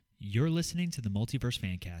You're listening to the Multiverse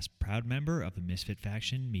Fancast, proud member of the Misfit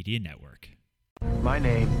Faction Media Network. My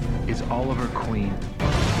name is Oliver Queen.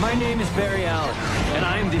 My name is Barry Allen, and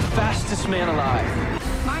I am the fastest man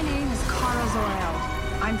alive. My name is Kara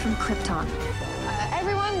Zor-El. I'm from Krypton.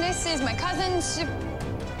 Everyone, this is my cousin.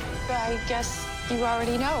 I guess you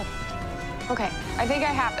already know. Okay, I think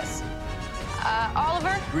I have this.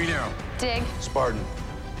 Oliver. Green Arrow. Dig. Spartan.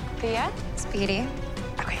 Thea. Speedy.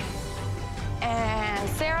 Okay. And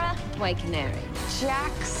Sarah. White Canary.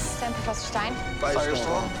 Jax. And Professor Stein.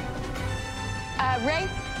 Firestorm. Ray.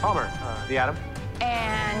 Palmer. The Atom.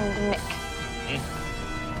 And Mick.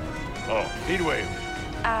 Oh, Heatwave.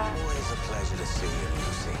 Always a pleasure to see you,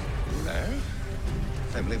 Lucy. Hello.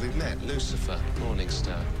 I believe we've met. Lucifer,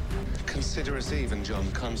 Morningstar. Consider us even,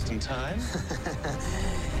 John Constantine.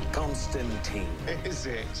 Constantine. Is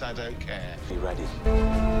it? I don't care. You ready?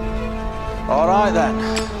 All right, then.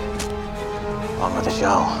 On with the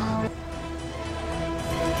show.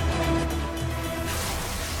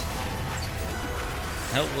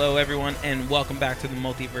 Hello, everyone, and welcome back to the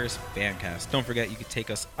Multiverse Fancast. Don't forget, you can take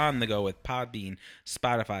us on the go with Podbean,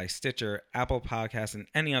 Spotify, Stitcher, Apple Podcasts, and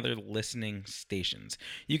any other listening stations.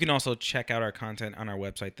 You can also check out our content on our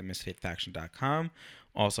website, themisfitfaction.com.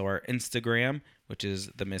 Also, our Instagram, which is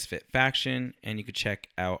The Misfit Faction, and you can check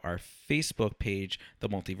out our Facebook page, The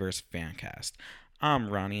Multiverse Fancast.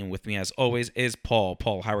 I'm Ronnie, and with me, as always, is Paul.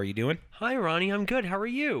 Paul, how are you doing? Hi, Ronnie. I'm good. How are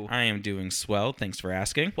you? I am doing swell. Thanks for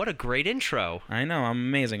asking. What a great intro. I know. I'm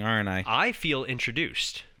amazing, aren't I? I feel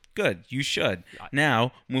introduced. Good. You should.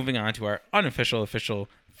 Now, moving on to our official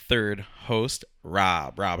third host,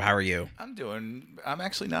 Rob. Rob, how are you? I'm doing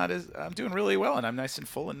really well, and I'm nice and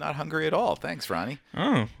full and not hungry at all. Thanks, Ronnie.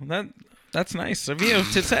 Oh, that's nice of you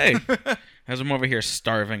to say. As I'm over here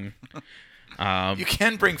starving. You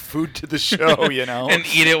can bring food to the show, you know, and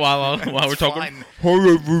eat it while we're talking. Fine.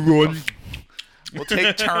 Hi, everyone. We'll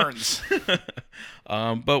take turns.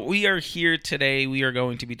 But we are here today. We are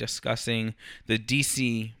going to be discussing the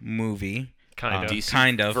DC movie. Kind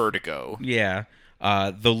of. Vertigo. Yeah.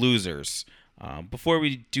 The Losers. Before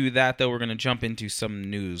we do that, though, we're going to jump into some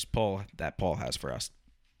news Paul has for us.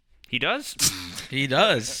 He does? He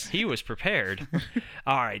does. He was prepared.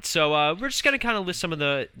 All right, so we're just going to kind of list some of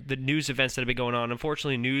the news events that have been going on.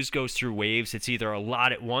 Unfortunately, news goes through waves. It's either a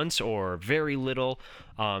lot at once or very little.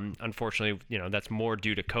 Unfortunately, that's more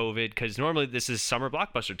due to COVID, because normally this is summer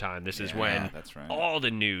blockbuster time. This is when that's right. all the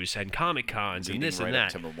news and Comic-Cons and this and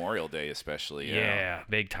that. Up to Memorial Day especially. Yeah,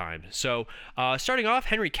 big time. So starting off,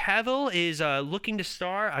 Henry Cavill is looking to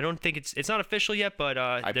star. I don't think it's not official yet, but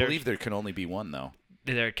I believe there can only be one, though.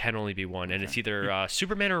 There can only be one, and it's either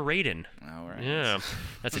Superman or Raiden. All right. Yeah,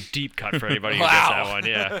 that's a deep cut for anybody who gets that one.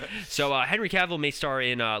 Yeah. So Henry Cavill may star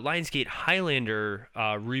in Lionsgate Highlander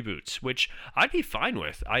reboots, which I'd be fine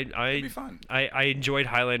with. It'd be fun. I enjoyed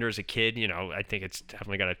Highlander as a kid. I think it's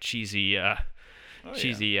definitely got a cheesy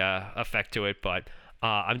effect to it, but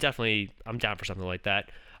I'm down for something like that.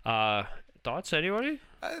 Thoughts, anybody?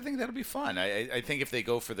 I think that'll be fun. I think if they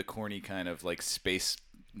go for the corny kind of like Space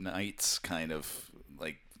Knights kind of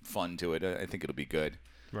like fun to it, I think it'll be good.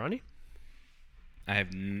 Ronnie?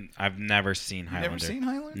 I've never seen Highlander. Never seen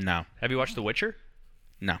Highlander? No. Have you watched The Witcher?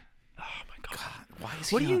 No. Oh my God. Why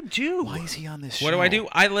is what do you do? Why is he on this show? What do I do?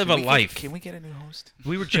 I live a life. Can we get a new host?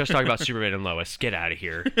 We were just talking about Superman and Lois. Get out of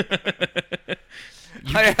here.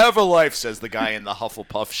 I have a life, says the guy in the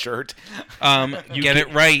Hufflepuff shirt. Get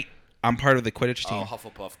it right. I'm part of the Quidditch team. Oh,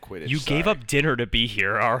 Hufflepuff Quidditch. You gave up dinner to be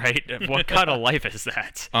here, all right? What kind of life is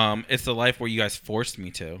that? It's the life where you guys forced me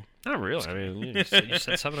to. Not really. I mean, you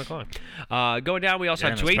said 7 o'clock. Going down, we also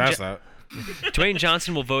have Dwayne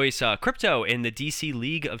Johnson will voice Crypto in the DC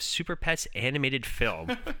League of Super Pets animated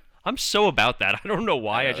film. I'm so about that. I don't know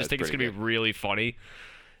why. I just think it's going to be really funny.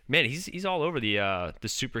 Man, he's all over the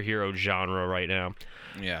superhero genre right now.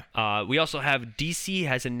 Yeah. We also have DC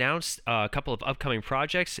has announced a couple of upcoming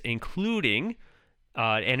projects, including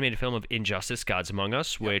an animated film of Injustice: Gods Among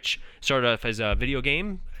Us, which started off as a video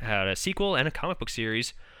game, had a sequel, and a comic book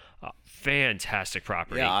series. Fantastic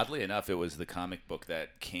property. Yeah, oddly enough, it was the comic book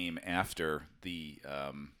that came after the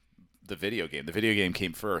video game. The video game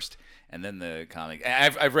came first, and then the comic.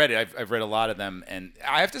 I've read it. I've read a lot of them, and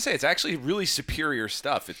I have to say it's actually really superior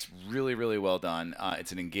stuff. It's really, really well done.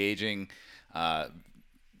 It's an engaging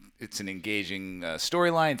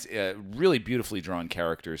storyline. It's really beautifully drawn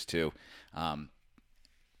characters too.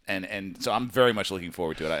 And so I'm very much looking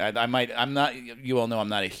forward to it. I'm not. You all know I'm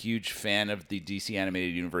not a huge fan of the DC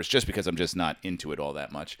animated universe, just because I'm just not into it all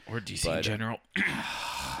that much. Or DC in general.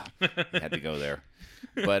 Had to go there,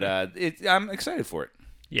 but I'm excited for it.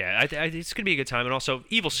 Yeah, it's going to be a good time. And also,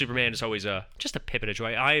 Evil Superman is always just a pip and a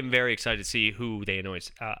joy. I am very excited to see who they anoint.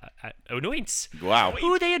 Wow.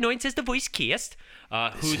 Who they anoint as the voice cast.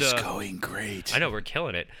 This is going great. I know, we're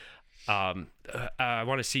killing it. I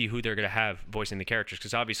want to see who they're going to have voicing the characters,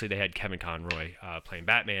 because obviously they had Kevin Conroy playing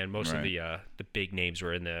Batman. Most of the big names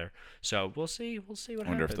were in there. So we'll see what happens. I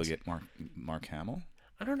wonder if they'll get Mark Hamill.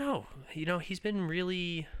 I don't know. He's been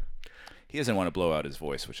really... He doesn't want to blow out his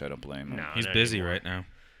voice, which I don't blame him. No, he's busy right now.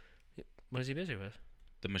 What is he busy with?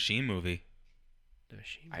 The Machine movie. The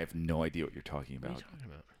Machine? I have no idea what you're talking about. What are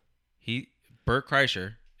you talking about? Burt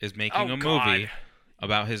Kreischer is making a movie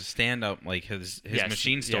about his stand-up, like his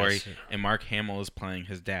Machine story, and Mark Hamill is playing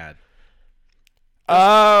his dad.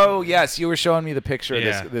 Oh, yes. You were showing me the picture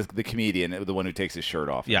of the comedian, the one who takes his shirt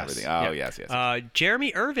off and everything. Oh, yes.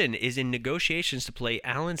 Jeremy Irvin is in negotiations to play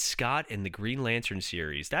Alan Scott in the Green Lantern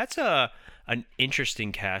series. That's an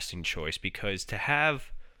interesting casting choice, because to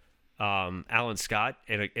have Alan Scott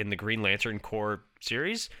in the Green Lantern Corps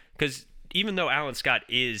series, because even though Alan Scott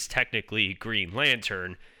is technically Green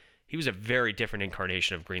Lantern, he was a very different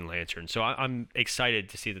incarnation of Green Lantern. So I'm excited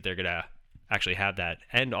to see that they're going to actually have that,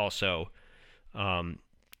 and also...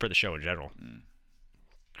 for the show in general.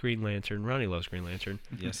 Green Lantern. Ronnie loves Green Lantern.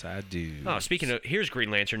 Yes, I do. Oh, speaking of, here's Green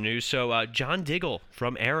Lantern news. So John Diggle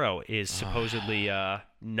from Arrow is supposedly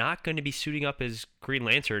not going to be suiting up as Green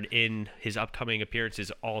Lantern in his upcoming appearances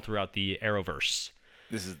all throughout the Arrowverse.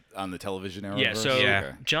 This is on the television Arrowverse? Yeah,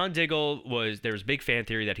 so John Diggle there was big fan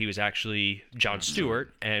theory that he was actually Jon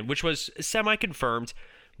Stewart, and which was semi-confirmed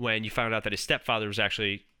when you found out that his stepfather was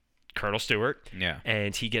actually Colonel Stewart. Yeah.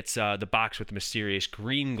 And he gets the box with the mysterious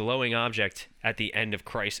green glowing object at the end of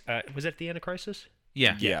Crisis. Was it at the end of Crisis?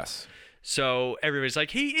 Yeah. Yes. So everybody's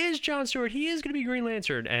like, he is Jon Stewart. He is going to be Green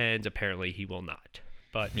Lantern. And apparently he will not.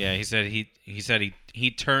 But yeah, he said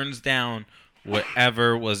he turns down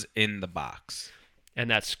whatever was in the box. And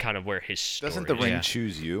that's kind of where his story Doesn't the ring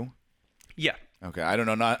choose you? Yeah. Okay. I don't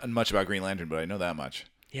know not much about Green Lantern, but I know that much.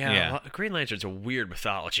 Yeah. Well, Green Lantern's a weird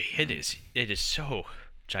mythology. It is. It is so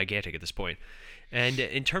gigantic at this point. And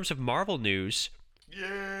in terms of Marvel news,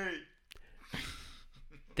 yay!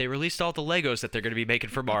 They released all the Legos that they're going to be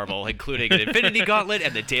making for Marvel, including an Infinity Gauntlet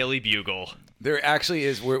and the Daily Bugle. There actually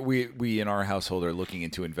is. We in our household are looking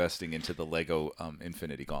into investing into the Lego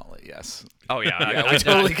Infinity Gauntlet. Yes. Oh yeah, we're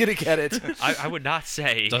totally gonna get it. I would not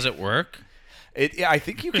say. Does it work? I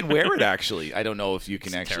think you can wear it, actually. I don't know if you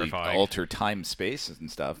can actually terrifying. alter time, space, and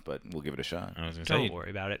stuff, but we'll give it a shot. Don't worry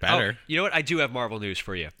about it. Better. Oh, you know what? I do have Marvel news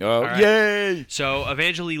for you. Oh, right. Yay! So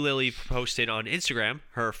Evangeline Lilly posted on Instagram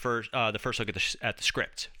her the first look at the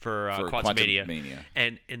script for Quantumania.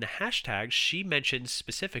 And in the hashtags, she mentioned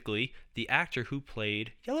specifically the actor who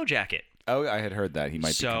played Yellow Jacket. Oh, I had heard that. He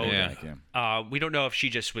might be coming back, yeah. We don't know if she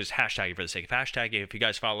just was hashtagging for the sake of hashtagging. If you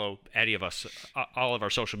guys follow any of us, all of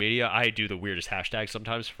our social media, I do the weirdest hashtags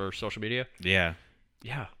sometimes for social media. Yeah.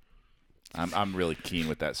 Yeah. I'm really keen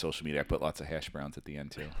with that social media. I put lots of hash browns at the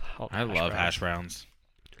end, too. I love hash browns.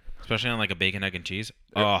 Especially on like a bacon, egg, and cheese.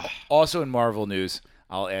 Also in Marvel news,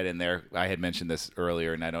 I'll add in there, I had mentioned this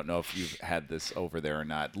earlier, and I don't know if you've had this over there or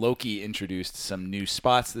not. Loki introduced some new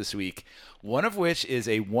spots this week, one of which is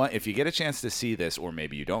if you get a chance to see this, or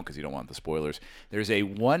maybe you don't because you don't want the spoilers, there's a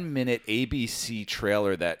 1-minute ABC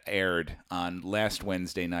trailer that aired on last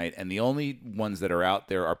Wednesday night, and the only ones that are out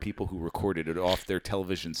there are people who recorded it off their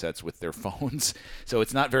television sets with their phones. So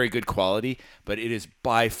it's not very good quality, but it is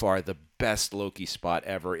by far the best Loki spot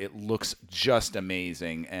ever. It looks just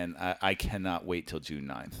amazing, and I cannot wait till June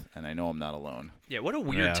 9th, and I know I'm not alone. Yeah, what a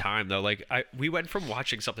weird time, though. Like, we went from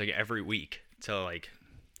watching something every week to, like,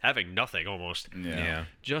 having nothing almost. Yeah.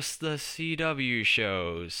 Just the CW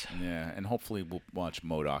shows. Yeah, and hopefully we'll watch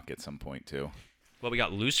MODOK at some point, too. Well, we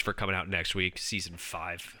got Lucifer coming out next week, season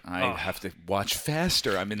 5. I have to watch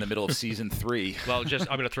faster. I'm in the middle of season 3. Well, I'm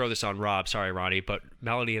going to throw this on Rob. Sorry, Ronnie, but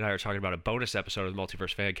Melanie and I are talking about a bonus episode of the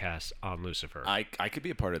Multiverse Fancast on Lucifer. I could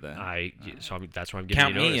be a part of that. That's why I'm giving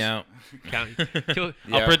you notice. Count me out.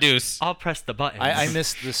 I'll produce. I'll press the button. I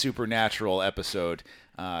missed the Supernatural episode.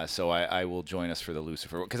 So I will join us for the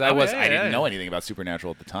Lucifer because I didn't know anything about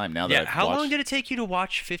Supernatural at the time. Now that how long did it take you to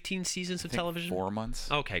watch 15 seasons of television? 4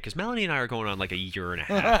 months. Okay, because Melanie and I are going on like a year and a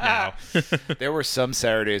half now. There were some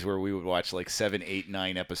Saturdays where we would watch like 7, 8,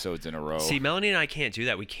 9 episodes in a row. See, Melanie and I can't do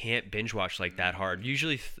that. We can't binge watch like that hard.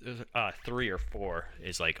 Usually 3 or 4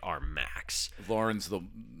 is like our max. Lauren's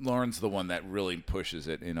the one that really pushes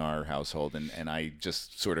it in our household, and I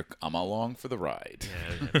just sort of I'm along for the ride.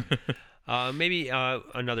 Yeah. Maybe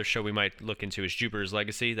another show we might look into is Jupiter's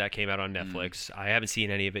Legacy. That came out on Netflix. I haven't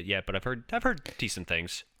seen any of it yet, but I've heard decent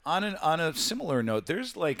things. On a similar note,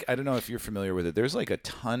 there's like, I don't know if you're familiar with it. There's like a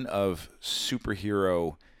ton of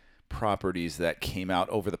superhero properties that came out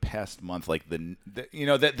over the past month, like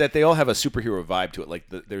that they all have a superhero vibe to it. Like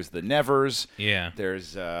there's the Nevers. Yeah.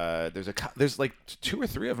 There's like 2 or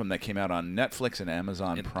 3 of them that came out on Netflix and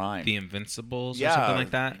Amazon Prime. The Invincibles or something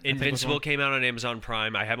like that. Invincible came out on Amazon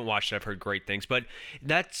Prime. I haven't watched it. I've heard great things, but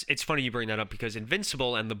it's funny you bring that up because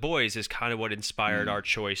Invincible and The Boys is kind of what inspired our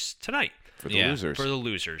choice tonight for the losers. For the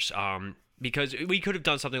losers, because we could have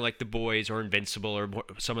done something like The Boys or Invincible or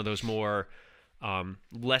some of those more.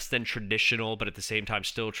 Less than traditional, but at the same time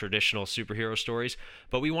still traditional superhero stories.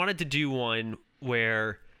 But we wanted to do one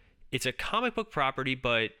where it's a comic book property,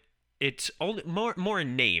 but it's only more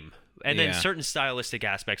in name, and then certain stylistic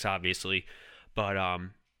aspects, obviously. But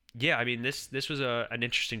yeah, I mean this was an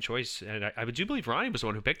interesting choice, and I do believe Ronnie was the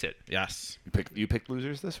one who picked it. Yes, you picked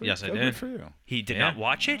losers this week. Yes, I did. Good for you. He did not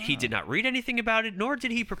watch it. He did not read anything about it, nor did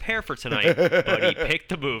he prepare for tonight. But he picked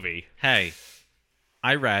the movie. Hey,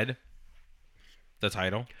 I read the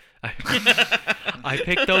title. I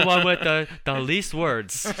picked the one with the least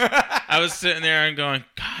words. I was sitting there and going,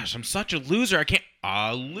 gosh, I'm such a loser. I can't.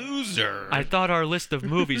 A loser. I thought our list of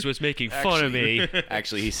movies was making fun of me.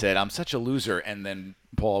 Actually, he said, I'm such a loser. And then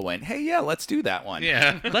Paul went, hey, yeah, let's do that one.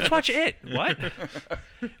 Yeah. Let's watch it. What?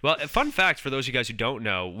 Well, fun fact for those of you guys who don't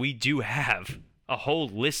know, we do have a whole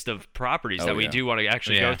list of proproperties that we do want to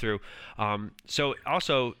actually go through. So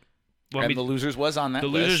also... And the losers was on that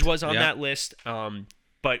list. The losers was on that list.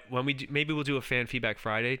 But when we do, maybe we'll do a fan feedback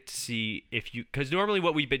Friday to see if you, because normally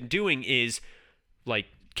what we've been doing is like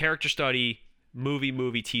character study, movie,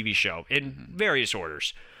 TV show in various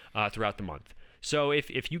orders throughout the month. So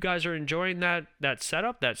if you guys are enjoying that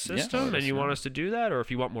setup, that system, and you want us to do that, or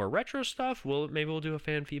if you want more retro stuff, maybe we'll do a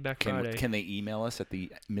fan feedback Friday. Can they email us at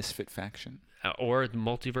the Misfit Faction? Or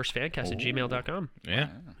multiversefancast at gmail.com. Yeah.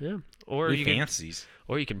 Yeah. Or you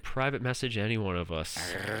can private message any one of us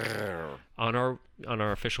on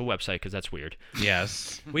our official website, because that's weird.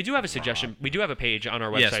 Yes. We do have a suggestion. We do have a page on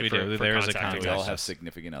our website. Yes, we do. For there is a contacting contact. We all have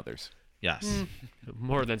significant others. Yes.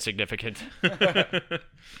 More than significant.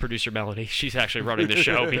 Producer Melanie, she's actually running the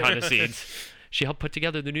show behind the scenes. She helped put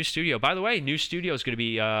together the new studio. By the way, new studio is going to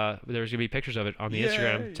be there's going to be pictures of it on the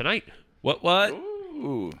Instagram tonight. What?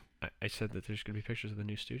 Ooh. I said that there's going to be pictures of the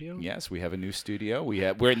new studio. Yes, we have a new studio.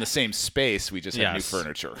 We're in the same space. We just have new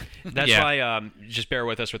furniture. That's why just bear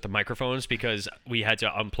with us with the microphones, because we had to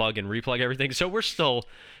unplug and replug everything. So we're still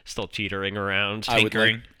teetering around,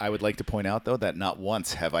 tinkering. I would like to point out, though, that not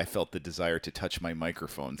once have I felt the desire to touch my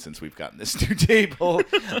microphone since we've gotten this new table.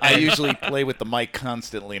 I usually play with the mic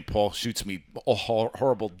constantly, and Paul shoots me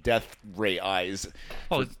horrible death ray eyes.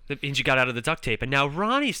 Well, that means you got out of the duct tape, and now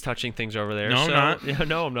Ronnie's touching things over there. No, I'm not. Yeah,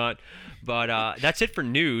 no, I'm not. But that's it for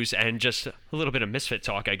news and just a little bit of Misfit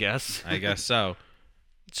talk, I guess. I guess so.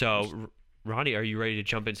 So, Ronnie, are you ready to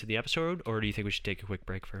jump into the episode, or do you think we should take a quick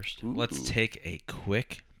break first? Ooh. Let's take a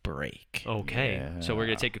quick break. Okay. Yeah. So we're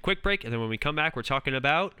going to take a quick break, and then when we come back, we're talking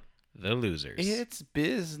about... The losers. It's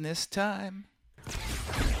business time.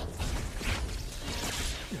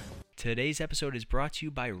 Today's episode is brought to you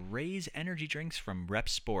by Raze Energy Drinks from Rep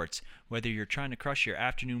Sports. Whether you're trying to crush your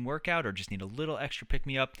afternoon workout or just need a little extra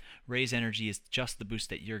pick-me-up, Raze Energy is just the boost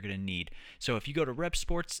that you're going to need. So if you go to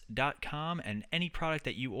repsports.com and any product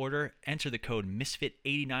that you order, enter the code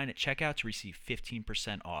MISFIT89 at checkout to receive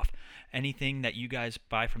 15% off. Anything that you guys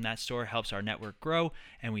buy from that store helps our network grow,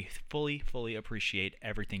 and we fully appreciate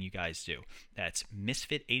everything you guys do. That's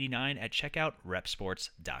MISFIT89 at checkout,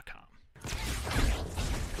 repsports.com.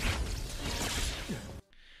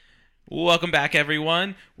 Welcome back,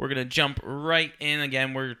 everyone. We're going to jump right in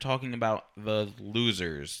again. We're talking about The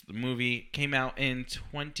Losers. The movie came out in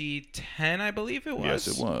 2010, I believe it was.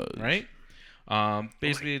 Yes, it was. Right?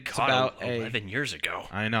 Basically, it's God, about 11 years ago.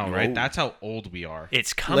 I know, right? That's how old we are.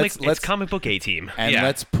 It's comic book A-Team. And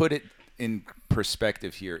let's put it in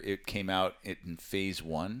perspective here. It came out in phase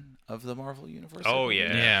 1 of the Marvel Universe. Oh,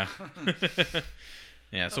 yeah.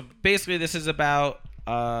 Yeah, so basically this is about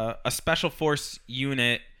a special force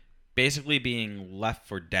unit basically being left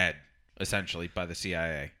for dead, essentially, by the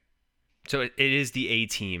CIA. So it is the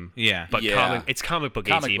A-Team. Yeah. But it's comic book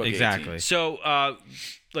A-Team. Exactly. So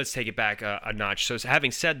let's take it back a notch. So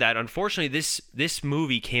having said that, unfortunately, this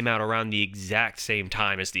movie came out around the exact same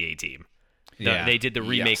time as the A-Team. Yeah. They did the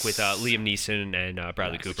remake with Liam Neeson and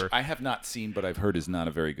Bradley Cooper. I have not seen, but I've heard is not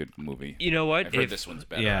a very good movie. You know what? I've heard this one's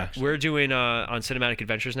better. Yeah. Actually. We're doing on Cinematic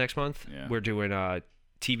Adventures next month. Yeah. We're doing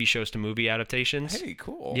TV shows to movie adaptations. Hey,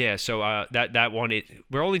 cool. Yeah, so that one,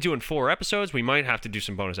 we're only doing 4 episodes. We might have to do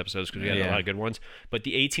some bonus episodes because we had a lot of good ones. But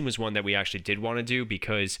the A-Team was one that we actually did want to do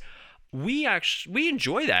because we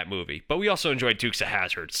enjoy that movie, but we also enjoyed Dukes of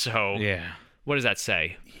Hazzard. So Yeah. what does that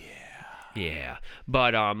say? Yeah.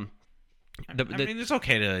 But I mean, it's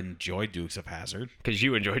okay to enjoy Dukes of Hazzard. because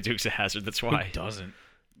you enjoy Dukes of Hazzard, that's why. Who doesn't?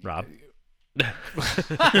 Rob.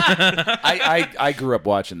 I grew up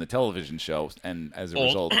watching the television show, and as a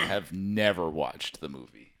result, have never watched the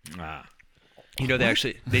movie. You know,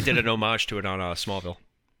 they did an homage to it on Smallville.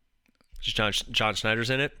 Just John Schneider's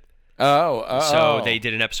in it. So they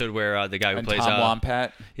did an episode where the guy who plays Tom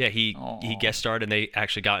Wampat. Yeah, he guest starred, and they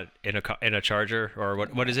actually got in a Charger, or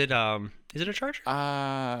what is it? Is it a Charger?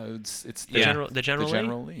 It's the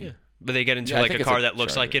General Lee. Yeah. But they get into like a car that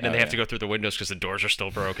looks like it, and they have to go through the windows because the doors are still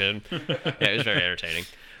broken. Yeah, it was very entertaining.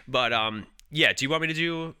 But yeah, do you want me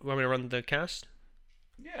to run the cast?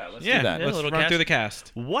 Yeah, let's do that. Let's run through the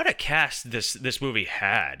cast. What a cast this movie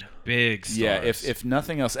had. Big stars. Yeah, if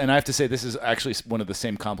nothing else, and I have to say this is actually one of the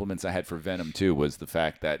same compliments I had for Venom too, was the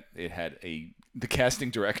fact that it had the casting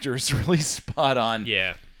director is really spot on.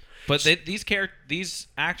 Yeah. But these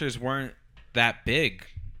actors weren't that big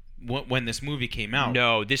when this movie came out.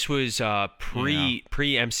 No, this was pre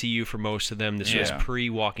MCU for most of them. This was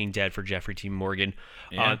pre Walking Dead for Jeffrey T. Morgan.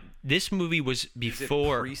 Yeah. This movie was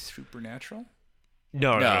before pre Supernatural.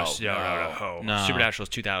 No. No. Supernatural is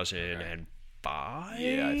 2005.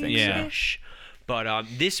 Yeah, I think so. But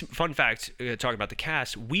this fun fact, talking about the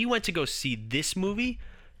cast, we went to go see this movie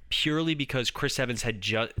purely because Chris Evans had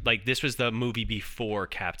this was the movie before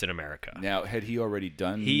Captain America. Now, had he already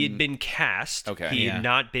done? He had been cast. Okay. He had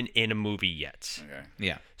not been in a movie yet. Okay.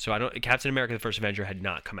 Yeah. So Captain America: The First Avenger had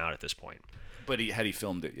not come out at this point. But had he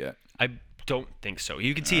filmed it yet? I don't think so.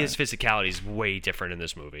 You can see his physicality is way different in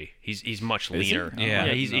this movie. He's much leaner. Yeah.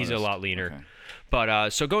 He's a lot leaner. Okay. But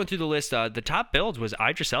so going through the list, the top build was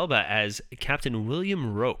Idris Elba as Captain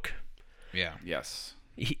William Roque. Yeah. Yes.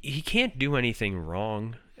 He can't do anything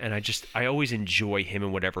wrong, and I always enjoy him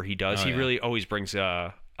and whatever he does. He really always brings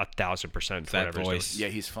 1,000% to that voice. Yeah,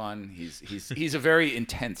 he's fun. He's a very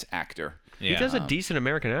intense actor. Yeah. He does a decent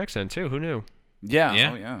American accent too. Who knew? Yeah.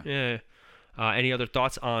 Yeah. Oh, yeah. Yeah. Any other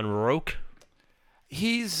thoughts on Roque?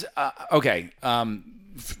 He's okay.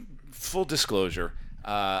 Full disclosure.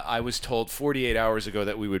 I was told 48 hours ago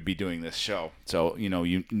that we would be doing this show. So,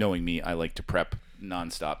 you knowing me, I like to prep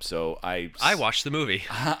nonstop. So I watched the movie.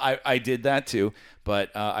 I did that too.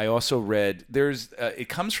 But I also read it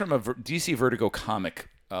comes from a DC Vertigo comic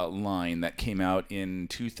line that came out in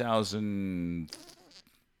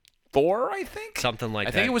 2004, I think. Something like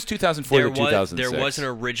that. I think it was 2004 or 2006. There was an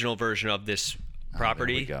original version of this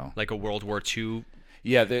property, there we go. like a World War II.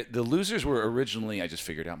 Yeah, the losers were originally. I just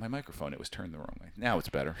figured out my microphone; it was turned the wrong way. Now it's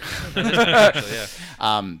better. Actually, yeah.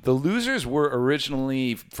 The losers were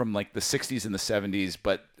originally from like the '60s and the '70s,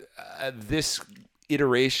 but this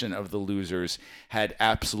iteration of the losers had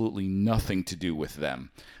absolutely nothing to do with them.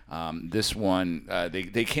 This one,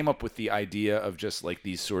 they came up with the idea of just like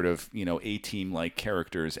these sort of A-team like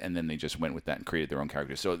characters, and then they just went with that and created their own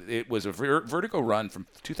characters. So it was a Vertigo run from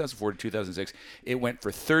 2004 to 2006. It went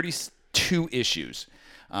for 32 issues,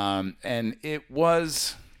 and it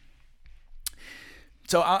was.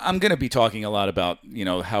 So I'm going to be talking a lot about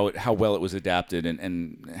how well it was adapted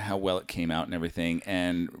and how well it came out and everything.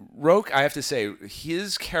 And Roque, I have to say,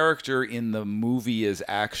 his character in the movie is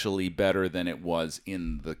actually better than it was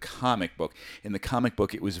in the comic book. In the comic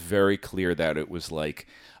book, it was very clear that it was like,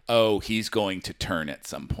 oh, he's going to turn at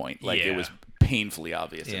some point. Like it was painfully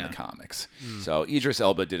obvious in the comics. So Idris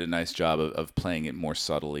Elba did a nice job of playing it more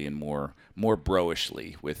subtly and more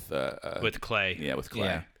bro-ishly with Clay. Yeah, with Clay.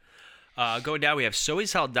 Yeah. Going down, we have Zoe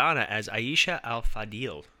Saldana as Aisha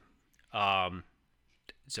Al-Fadil.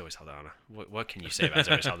 Zoe Saldana. What can you say about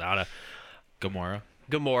Zoe Saldana? Gamora.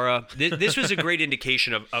 This was a great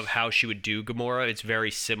indication of how she would do Gamora. It's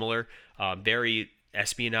very similar. Very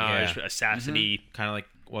espionage, assassin-y. Kind of like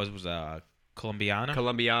was Colombiana?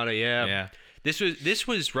 Colombiana, yeah. Yeah. This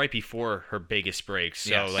was right before her biggest break.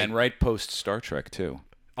 So and right post Star Trek, too.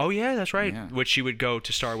 Oh, yeah, that's right. Yeah. Which she would go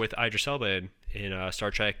to star with Idris Elba in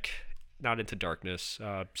Star Trek, not Into Darkness,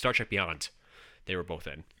 Star Trek Beyond. They were both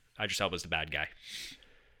in. Idris Elba's the bad guy.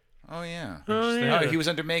 Oh, yeah. Oh, yeah. He was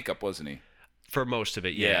under makeup, wasn't he? For most of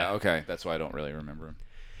it, yeah. Okay. That's why I don't really remember him.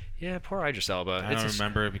 Yeah, poor Idris Elba. I don't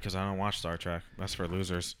remember it because I don't watch Star Trek. That's for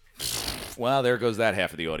losers. Well, there goes that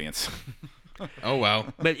half of the audience. Oh,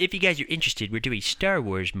 well. But if you guys are interested, we're doing Star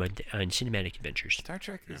Wars month on Cinematic Adventures. Star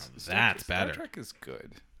Trek is that's better. Star Trek is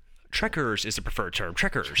good. Trekkers is the preferred term.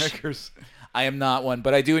 Trekkers. I am not one,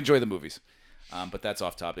 but I do enjoy the movies. But that's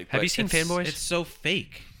off topic. Have you seen Fanboys? It's so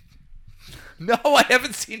fake. No, I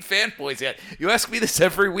haven't seen Fanboys yet. You ask me this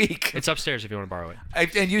every week. It's upstairs if you want to borrow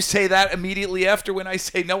it. And you say that immediately after when I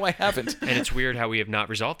say, no, I haven't. And it's weird how we have not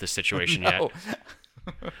resolved this situation yet.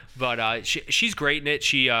 But she's great in it.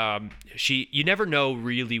 She you never know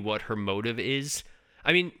really what her motive is.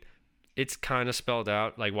 I mean, it's kind of spelled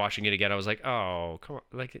out. Like watching it again, I was like, oh, come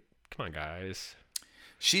on, guys.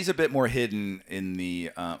 She's a bit more hidden in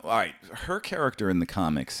the. All right, her character in the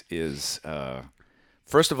comics is.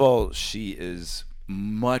 First of all, she is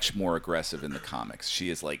much more aggressive in the comics. She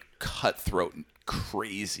is like cutthroat and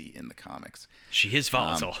crazy in the comics. She is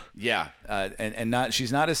volatile. Yeah, and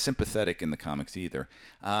she's not as sympathetic in the comics either.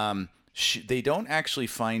 They don't actually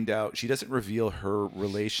find out. She doesn't reveal her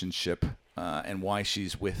relationship and why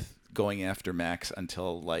she's going after Max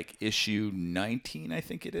until like issue 19, I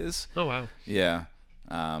think it is. Oh wow. Yeah.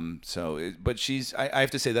 But she's. I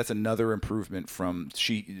have to say that's another improvement from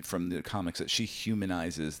the comics, that she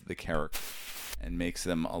humanizes the character and makes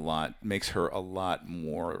her a lot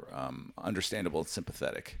more understandable and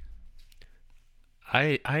sympathetic.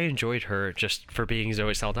 I enjoyed her just for being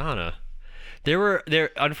Zoe Saldana.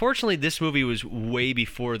 Unfortunately, this movie was way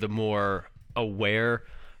before the more aware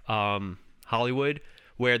Hollywood,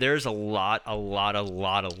 where there's a lot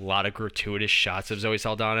of gratuitous shots of Zoe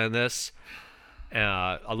Saldana in this.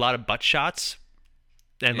 A lot of butt shots,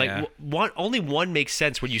 and only one makes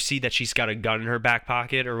sense when you see that she's got a gun in her back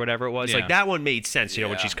pocket or whatever it was. Yeah. Like that one made sense,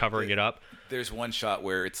 when she's covering it up. There's one shot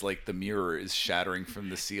where it's like the mirror is shattering from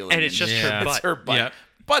the ceiling, and it's just her butt. It's her butt. Yeah.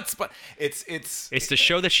 But it's to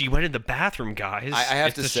show that she went in the bathroom, guys. I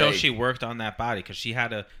have to say, show she worked on that body because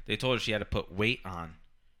they told her she had to put weight on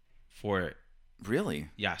for it. Really?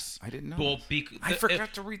 Yes. I didn't know. Well, I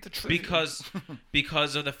forgot to read the trivia.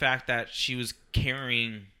 because of the fact that she was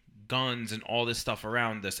carrying guns and all this stuff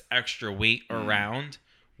around, this extra weight around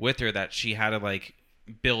with her, that she had to like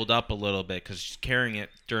build up a little bit because she's carrying it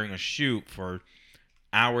during a shoot for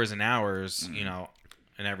hours and hours,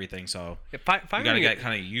 and everything. So you gotta get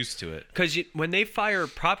kind of used to it. Because when they fire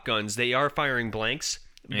prop guns, they are firing blanks,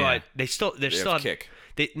 but they still have kick.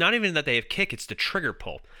 Not even that they have kick, it's the trigger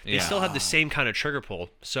pull. They still have the same kind of trigger pull.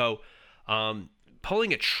 So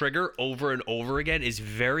pulling a trigger over and over again is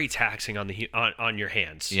very taxing on your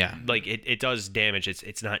hands. Yeah. Like it does damage.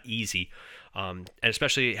 It's not easy. And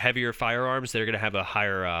especially heavier firearms, they're going to have a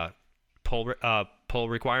higher pull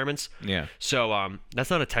requirements. Yeah. So that's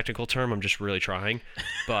not a technical term. I'm just really trying.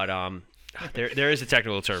 But there is a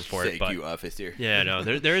technical term for it. Thank you, officer. Yeah, no,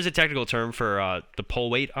 there is a technical term for the pull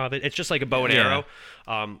weight of it. It's just like a bow and arrow.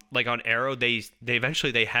 Like on Arrow, they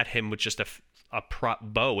eventually had him with just a prop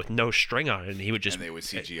bow with no string on it, and he would just. And they would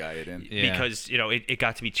CGI it in because it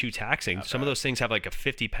got to be too taxing. Some of those things have like a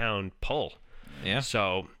 50-pound pull. Yeah.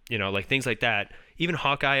 So like things like that. Even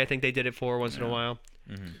Hawkeye, I think they did it for once in a while.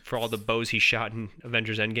 Mm-hmm. For all the bows he shot in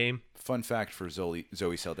Avengers Endgame. Fun fact for Zoe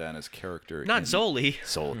Saldana's character. Not Zoli.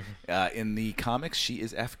 In the comics, she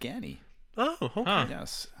is Afghani. Oh, okay.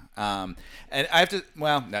 Yes. And I have to.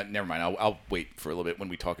 Well, never mind. I'll wait for a little bit when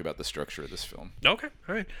we talk about the structure of this film. Okay.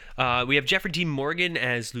 All right. We have Jeffrey Dean Morgan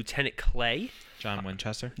as Lieutenant Clay. John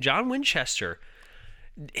Winchester.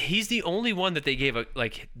 He's the only one that they gave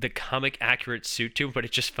the comic accurate suit to, but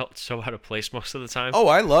it just felt so out of place most of the time. Oh,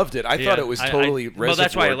 I loved it. I thought it was totally Reservoir well,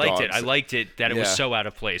 that's why I liked Dogs. it. I liked it that it was so out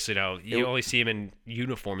of place. You only see him in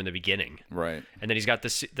uniform in the beginning, right? And then he's got the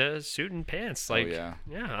suit and pants. Yeah,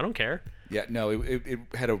 I don't care. Yeah, no, it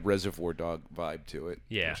had a Reservoir Dog vibe to it.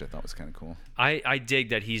 Yeah, which I thought was kind of cool. I dig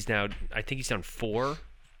that he's now. I think he's done 4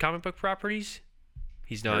 comic book properties.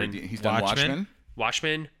 He's done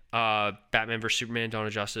Watchmen. Batman vs Superman: Dawn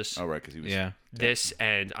of Justice. Oh right, because he was this,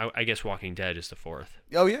 and I guess Walking Dead is the 4th.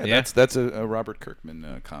 Oh yeah. That's a Robert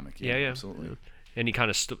Kirkman comic. Yeah, absolutely. And he kind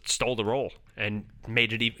of stole the role and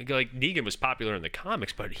made it even like Negan was popular in the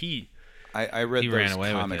comics, but I read those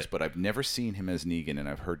comics, but I've never seen him as Negan, and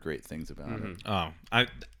I've heard great things about it. Oh,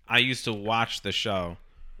 I used to watch the show.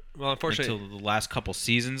 Well, unfortunately, until the last couple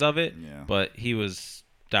seasons of it. Yeah. But he was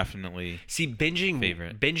definitely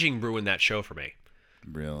binging ruined that show for me.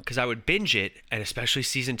 Real. Because I would binge it, and especially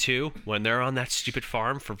season 2 when they're on that stupid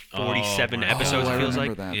farm for 47 episodes. It feels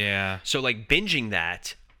like that. Yeah. So like binging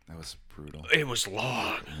that was brutal. It was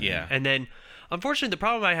long. Yeah. And then, unfortunately, the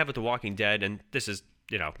problem I have with The Walking Dead, and this is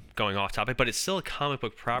going off topic, but it's still a comic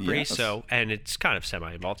book property. Yes. So, and it's kind of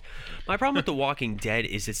semi-involved. My problem with The Walking Dead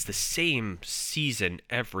is it's the same season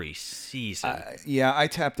every season. I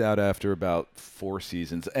tapped out after about 4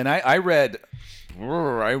 seasons, and I read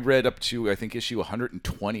up to I think issue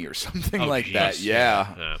 120 or something that.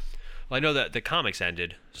 Yeah. Well, I know that the comics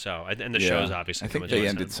ended, so and the show's obviously. I think they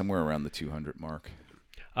ended somewhere around the 200 mark.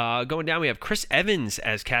 Going down, we have Chris Evans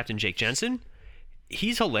as Captain Jake Jensen.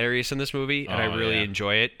 He's hilarious in this movie, and I really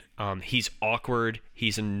enjoy it. He's awkward.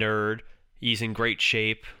 He's a nerd. He's in great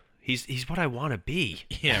shape. He's what I want to be.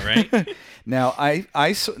 Yeah, right. Now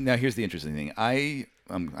now here's the interesting thing. I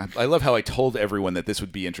love how I told everyone that this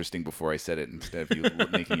would be interesting before I said it instead of you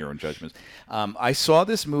making your own judgments. I saw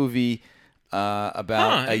this movie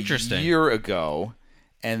about a year ago,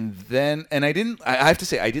 and I have to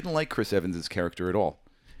say I didn't like Chris Evans' character at all.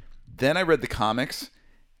 Then I read the comics.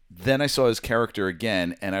 Then I saw his character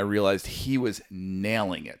again, and I realized he was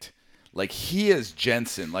nailing it. Like, he is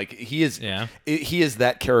Jensen. Like, he is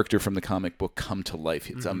that character from the comic book come to life.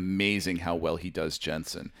 It's amazing how well he does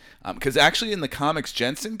Jensen. Because actually in the comics,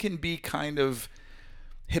 Jensen can be kind of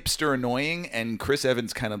hipster annoying, and Chris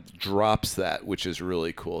Evans kind of drops that, which is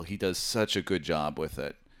really cool. He does such a good job with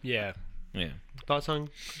it. Yeah. Thoughts on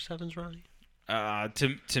Chris Evans, Ronnie?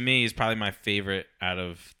 To me, he's probably my favorite out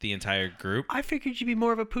of the entire group. I figured you'd be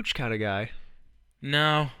more of a Pooch kind of guy.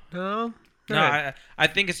 No. Right. I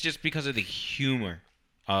think it's just because of the humor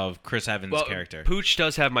of Chris Evans' character. Pooch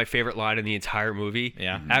does have my favorite line in the entire movie.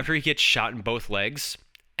 Yeah. After he gets shot in both legs,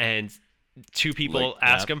 and two people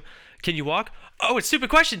ask him, "Can you walk?" Oh, it's Stupid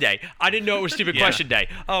Question Day. I didn't know it was Stupid Question Day.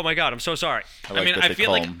 Oh my God, I'm so sorry. I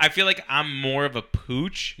feel like I'm more of a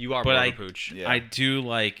Pooch. You are more of a Pooch. Yeah. I do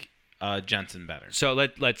like Jensen better. So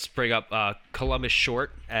let's bring up Columbus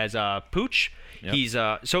Short as Pooch. Yep. He's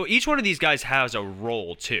so each one of these guys has a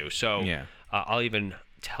role too. So yeah. I'll even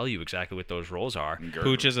tell you exactly what those roles are.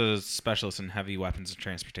 Pooch is a specialist in heavy weapons and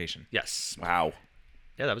transportation. Yes. Wow.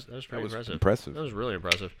 Yeah, that was pretty impressive. That was really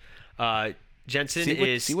impressive.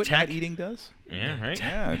 Jensen see what tech. Matt Eating does? Yeah, right.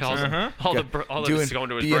 Yeah, all of this is going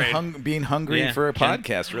to his brain. Being hungry for a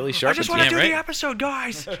podcast really sharpens. I just want to do the episode,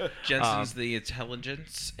 guys. Jensen's the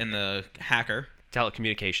intelligence and the hacker.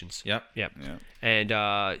 Telecommunications. Yep.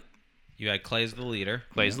 And you had Clay's the leader.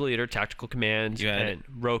 Clay's the leader, tactical command. And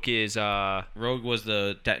Rogue is Rogue was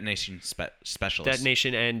the detonation specialist.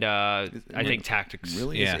 Detonation and I think tactics.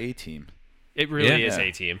 Really is A-team. It really is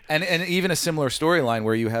A-team. And even a similar storyline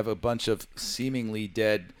where you have a bunch of seemingly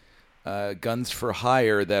dead guns for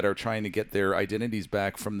hire that are trying to get their identities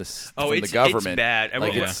back from the government. It's bad.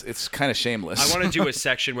 Like it's kind of shameless. I want to do a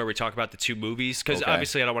section where we talk about the two movies because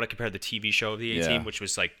obviously I don't want to compare the TV show of the A-team, which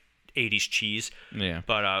was like 80s cheese. Yeah.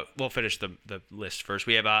 But we'll finish the list first.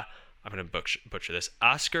 We have I'm going to butcher this.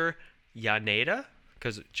 Oscar Yaneda,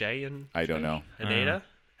 because J and I don't know. Yaneda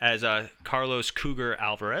as Carlos Cougar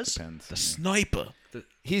Alvarez. Depends. The sniper.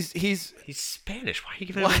 He's Spanish. Why are you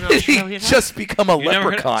giving why him an did Australian he accent? just become a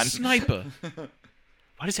leprechaun? Sniper.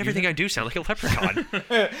 Why does everything I do sound like a leprechaun?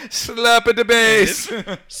 Slap at the base.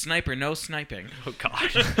 Sniper, no sniping. Oh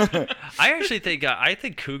God. I actually think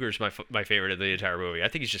Cougar's my favorite of the entire movie. I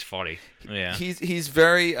think he's just funny. Yeah. He's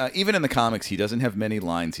very even in the comics he doesn't have many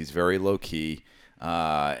lines. He's very low key,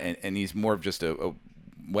 and he's more of just a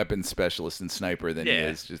weapons specialist and sniper than he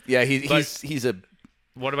is just he's a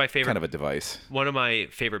one of my favorite kind of a device. One of my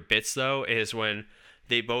favorite bits though is when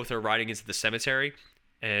they both are riding into the cemetery.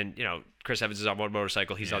 And, Chris Evans is on one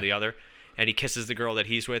motorcycle, he's on the other. And he kisses the girl that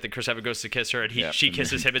he's with, and Chris Evans goes to kiss her, and she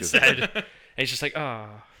kisses him instead. And he's just like, oh.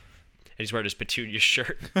 And he's wearing his Petunia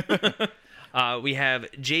shirt. We have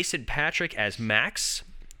Jason Patrick as Max,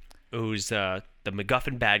 who's the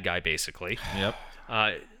MacGuffin bad guy, basically. Yep.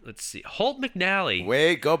 Let's see. Holt McNally.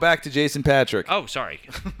 Wait, go back to Jason Patrick. Oh, sorry.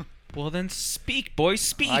 Well, then speak, boy,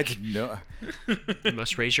 speak. I didn't know. You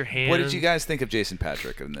must raise your hand. What did you guys think of Jason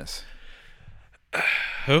Patrick in this?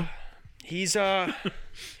 Who? He's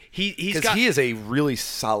he is a really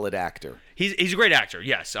solid actor. He's a great actor,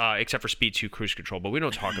 yes, except for Speed 2 Cruise Control, but we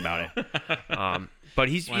don't talk about it. But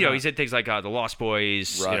he's he's in things like The Lost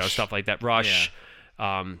Boys, Rush. Stuff like that. Rush,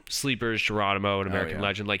 Sleepers, Geronimo, An American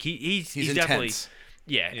Legend. Like he's definitely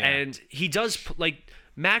and he does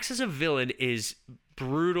Max as a villain is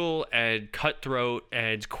brutal and cutthroat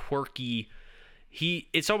and quirky.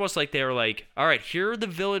 It's almost like they were like, all right, here are the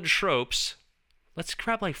villain tropes. Let's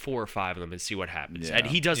grab like 4 or 5 of them and see what happens. Yeah. And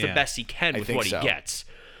he does the best he can with what he gets.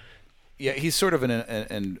 Yeah, he's sort of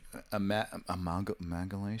an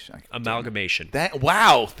amalgamation. Amalgamation.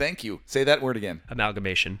 Wow, thank you. Say that word again.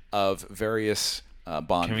 Amalgamation. Of various Bond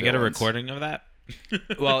Can we villains. get a recording of that?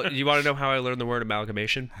 Well, you want to know how I learned the word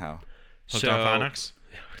amalgamation? How? Hooked on phonics?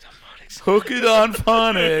 Hook it on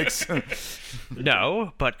phonics.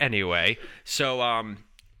 No, but anyway. So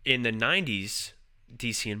in the 90s,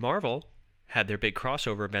 DC and Marvel had their big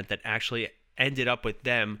crossover event that actually ended up with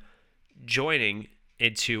them joining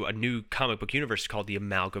into a new comic book universe called the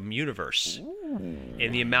Amalgam Universe. Ooh.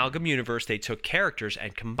 In the Amalgam Universe, they took characters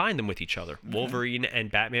and combined them with each other. Wolverine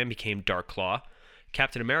and Batman became Dark Claw.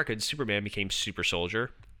 Captain America and Superman became Super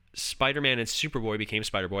Soldier. Spider-Man and Superboy became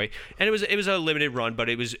Spider-Boy, and it was a limited run, but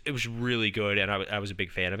it was really good, and I was a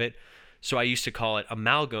big fan of it. So I used to call it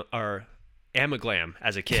Amalgam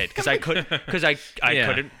as a kid because I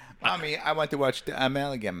couldn't. Mommy, I want to watch the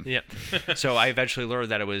Amalgam. Yeah. So I eventually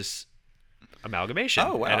learned that it was amalgamation.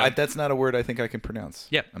 Oh wow, that's not a word I think I can pronounce.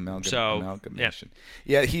 Yep. Amalgamation.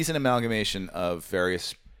 Yeah, he's an amalgamation of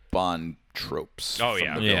various Bond tropes. Oh from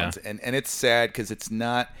yeah, the villains. And it's sad because it's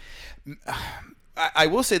not. I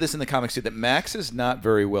will say this in the comics too, that Max is not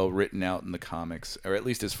very well written out in the comics, or at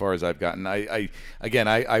least as far as I've gotten.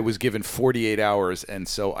 I was given 48 hours, and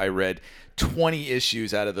so I read 20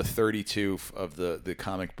 issues out of the 32 of the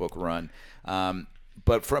comic book run.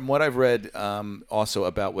 But from what I've read also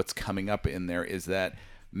about what's coming up in there is that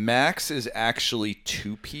Max is actually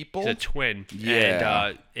two people. He's a twin. Yeah.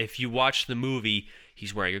 And if you watch the movie,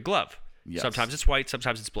 he's wearing a glove. Yes. Sometimes it's white,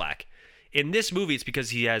 sometimes it's black. In this movie, it's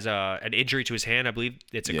because he has an injury to his hand. I believe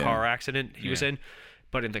it's a car accident he was in.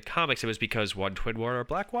 But in the comics, it was because one twin wore a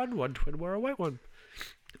black one twin wore a white one.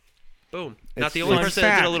 Boom. Not the only person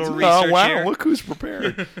that did a little research wow, here. Look who's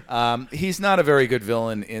prepared. He's not a very good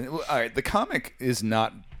villain. All right, the comic is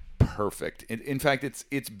not perfect. In fact,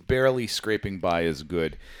 it's barely scraping by as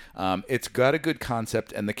good. It's got a good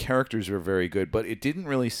concept, and the characters are very good, but it didn't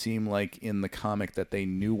really seem like in the comic that they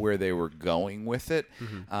knew where they were going with it,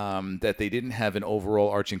 that they didn't have an overall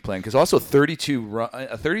arching plan. Because also, a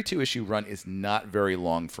 32-issue run is not very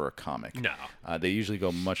long for a comic. No. They usually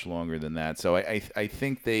go much longer than that. So I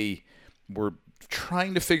think they were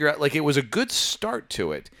trying to figure out, like, it was a good start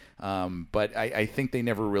to it, but I think they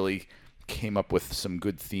never really came up with some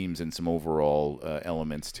good themes and some overall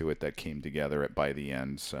elements to it that came together by the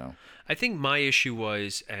end. So I think my issue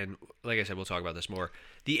was, and like I said, we'll talk about this more,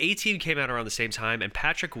 the A-Team came out around the same time, and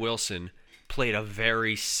Patrick Wilson played a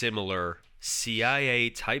very similar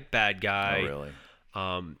CIA-type bad guy. Oh,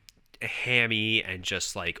 really? Hammy and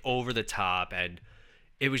just like over the top, and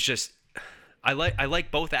it was just I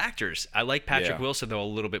like both actors. I like Patrick Wilson though a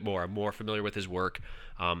little bit more. I'm more familiar with his work.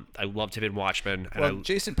 I loved him in Watchmen. And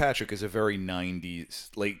Jason Patric is a very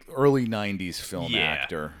 90s, like early 90s film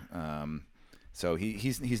actor. So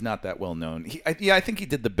he's not that well known. I think he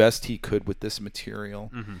did the best he could with this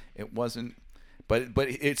material. It wasn't, but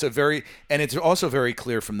it's it's also very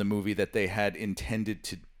clear from the movie that they had intended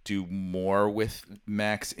to do more with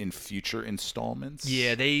Max in future installments.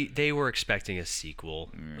 Yeah, they were expecting a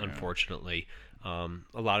sequel, unfortunately. A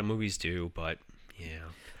lot of movies do, but yeah.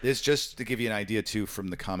 This, just to give you an idea too from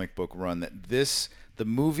the comic book run, that the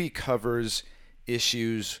movie covers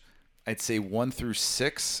issues, I'd say 1 through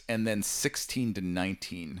 6, and then 16 to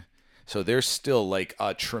 19. So there's still like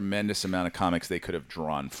a tremendous amount of comics they could have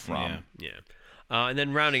drawn from. Yeah. And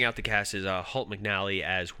then rounding out the cast is Holt McNally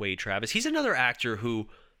as Wade Travis. He's another actor who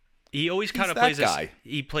he always kind of plays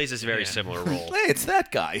this very similar role. Hey, it's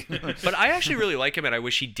that guy. But I actually really like him, and I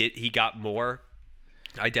wish he got more.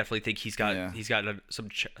 I definitely think he's got some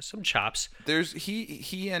chops. There's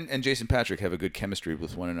he and Jason Patric have a good chemistry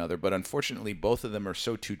with one another, but unfortunately both of them are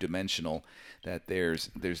so two-dimensional that there's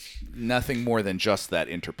nothing more than just that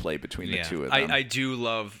interplay between the two of them. I do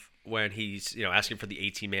love when he's asking for the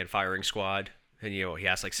 18-man firing squad, and he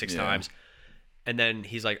asks like 6 times, and then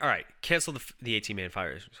he's like, all right, cancel the 18-man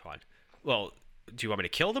firing squad. Well, do you want me to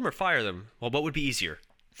kill them or fire them? Well, what would be easier?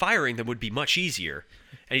 Firing them would be much easier.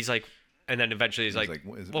 And he's like. And then eventually he's like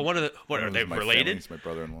well, are they related? It's my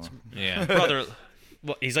brother-in-law. Yeah, brother.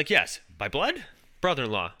 Well, he's like, yes, by blood,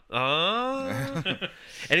 brother-in-law. And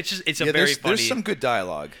it's a very funny. There's some good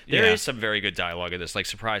dialogue. There is some very good dialogue in this, like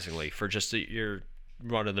surprisingly for just your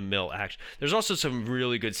run-of-the-mill action. There's also some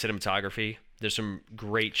really good cinematography. There's some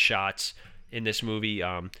great shots in this movie.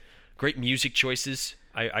 Great music choices.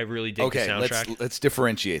 I really dig the soundtrack. Okay, let's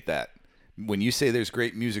differentiate that. When you say there's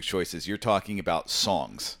great music choices, you're talking about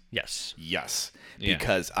songs. Yes.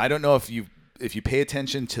 Because I don't know if you pay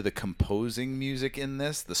attention to the composing music in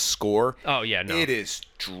this, the score. Oh yeah, no. It is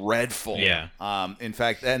dreadful. Yeah. In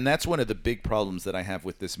fact, and that's one of the big problems that I have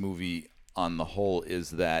with this movie on the whole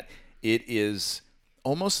is that it is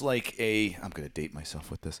almost like I'm going to date myself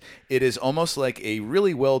with this. It is almost like a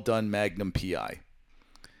really well done Magnum PI.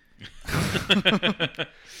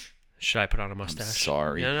 Should I put on a mustache? I'm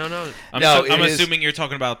sorry. No. I'm assuming you're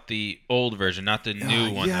talking about the old version, not the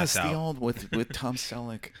new one that's out. Yes, the old with Tom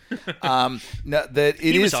Selleck.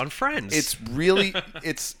 He was on Friends. It's really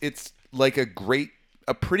it's like a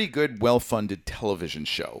pretty good, well-funded television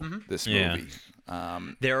show. This movie.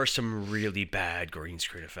 There are some really bad green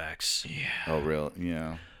screen effects. Yeah. Oh, really?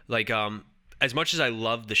 Yeah. Like as much as I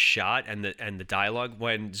love the shot and the dialogue,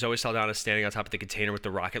 when Zoe Saldana is standing on top of the container with the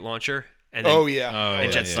rocket launcher. And then,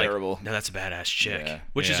 and Jet's like, terrible. no, that's a badass chick, Yeah.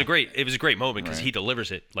 which is it was a great moment because Right. he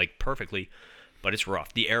delivers it like perfectly. But it's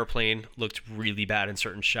rough. The airplane looked really bad in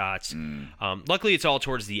certain shots. Luckily, it's all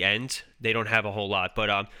towards the end. They don't have a whole lot.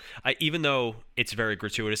 But even though it's very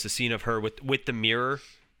gratuitous, the scene of her with the mirror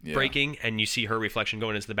breaking and you see her reflection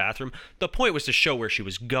going into the bathroom, the point was to show where she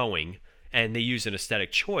was going, and they used an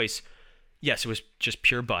aesthetic choice. Yes, it was just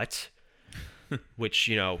pure butt, which,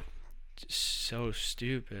 so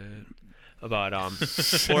stupid. But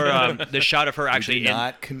the shot of her actually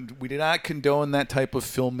we did not condone that type of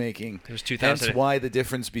filmmaking. It was 2000. Hence why the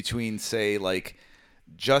difference between, say, like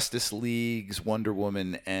Justice League's Wonder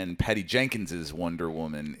Woman and Patty Jenkins's Wonder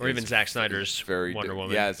Woman, or even Zack Snyder's Wonder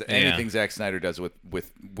Woman. Yeah, anything Zack Snyder does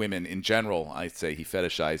with women in general, I'd say he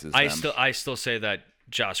fetishizes them. I still say that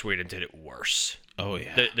Joss Whedon did it worse. Oh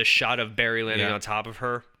yeah, the shot of Barry landing on top of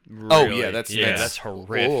her. Really, that's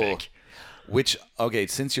horrific. Which, okay,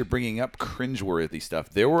 since you're bringing up cringeworthy stuff,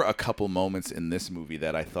 there were a couple moments in this movie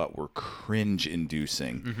that I thought were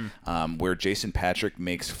cringe-inducing, where Jason Patric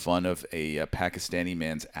makes fun of a Pakistani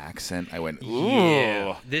man's accent. I went, ooh.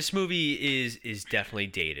 Yeah. This movie is definitely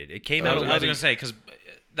dated. It came out. I was going to say, because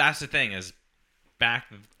that's the thing, is back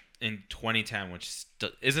in 2010, which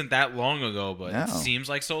isn't that long ago, but it seems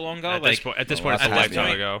like so long ago. At this point, it's a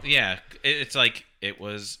lifetime ago. Yeah, it's like it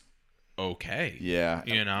was okay. Yeah.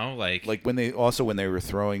 Like when they were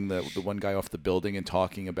throwing the one guy off the building and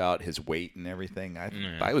talking about his weight and everything,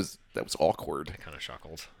 that was awkward. I kind of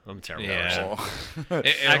chuckled. I'm terrible. Yeah.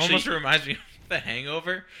 It almost reminds me of The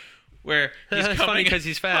Hangover, where he's coming because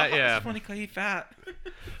he's fat. Yeah. It's funny because he's fat.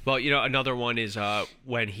 Well, another one is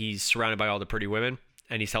when he's surrounded by all the pretty women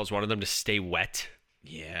and he tells one of them to stay wet.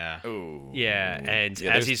 Yeah. Ooh. Yeah, and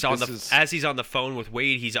as he's on the phone with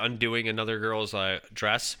Wade, he's undoing another girl's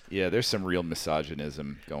dress. Yeah, there's some real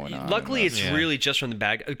misogynism going on. Luckily, it's really just from the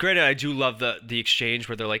bag. Granted, I do love the exchange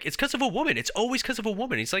where they're like, "It's because of a woman. It's always because of a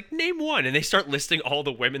woman." He's like, "Name one," and they start listing all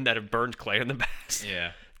the women that have burned clay in the past.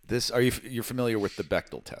 Yeah. You're familiar with the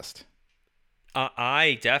Bechdel test?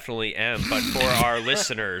 I definitely am, but for our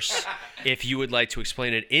listeners, if you would like to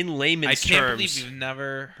explain it in layman's terms, I can't believe you've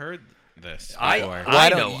never heard this. Why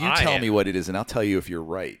don't you tell me what it is, and I'll tell you if you're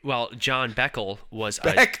right. Well, John Bechdel was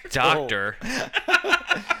a doctor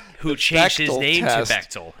who changed his name to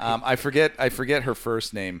Bechdel. I forget her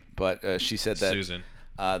first name, but she said that Susan.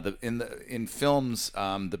 In films,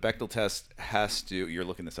 the Bechdel test has to. You're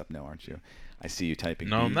looking this up now, aren't you? I see you typing.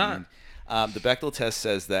 No, I'm not. The Bechdel test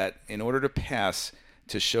says that in order to pass,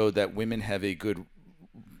 to show that women have a good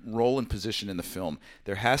role and position in the film,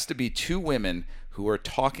 there has to be two women who are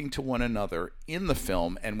talking to one another in the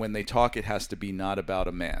film, and when they talk, it has to be not about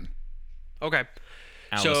a man. Okay.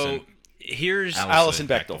 So here's Alison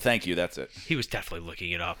Bechdel. Thank you. That's it. He was definitely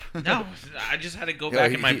looking it up. No, I just had to go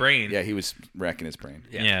back in my brain. Yeah, he was racking his brain.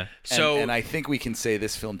 Yeah. So and I think we can say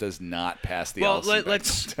this film does not pass the. Well, Alison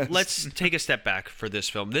let's test. let's take a step back for this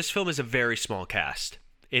film. This film is a very small cast.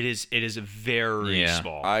 It is very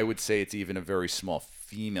small. I would say it's even a very small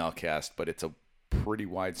female cast, but it's a pretty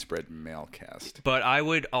widespread male cast. But I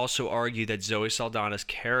would also argue that Zoe Saldana's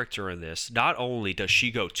character in this, not only does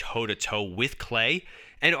she go toe-to-toe with Clay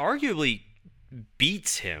and arguably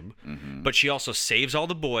beats him, but she also saves all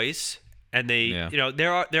the boys. And they,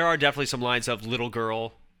 there are definitely some lines of little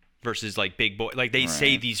girl versus like big boy. Like they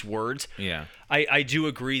say these words. Yeah. I do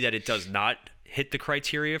agree that it does not hit the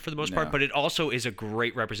criteria for the most part, but it also is a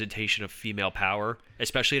great representation of female power,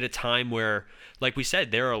 especially at a time where, like we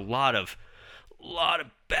said, there are a lot of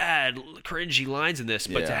bad, cringy lines in this.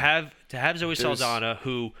 But to have Zoe Saldana,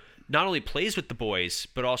 who not only plays with the boys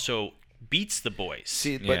but also beats the boys.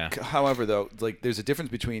 See, but however, though, like there's a difference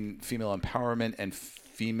between female empowerment and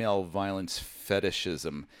female violence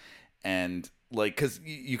fetishism, and like because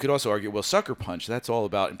you could also argue, well, Sucker Punch, that's all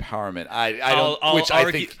about empowerment. I'll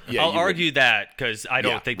argue that because I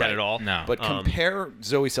don't think that at all. No, but compare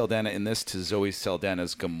Zoe Saldana in this to Zoe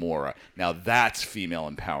Saldana's Gamora. Now that's female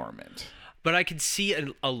empowerment. But I can see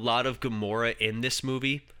a lot of Gamora in this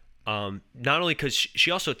movie, not only because she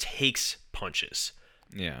also takes punches.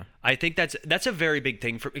 Yeah, I think that's a very big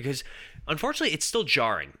thing because unfortunately it's still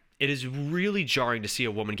jarring. It is really jarring to see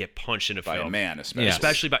a woman get punched in a film. By a man,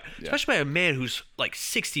 especially. Especially by a man who's like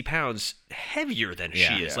 60 pounds heavier than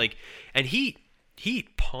she is. Like, and he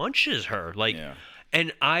punches her like,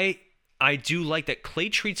 and I do like that Clay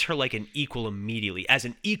treats her like an equal immediately, as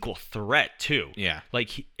an equal threat too. Yeah.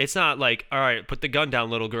 Like it's not like, all right, put the gun down,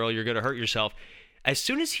 little girl, you're gonna hurt yourself. As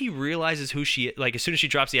soon as he realizes who she is, like as soon as she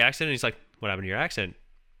drops the accent, he's like, what happened to your accent?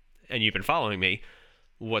 And you've been following me.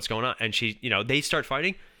 What's going on? And she, they start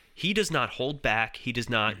fighting. he does not hold back. He does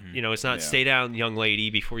not, it's not stay down, young lady,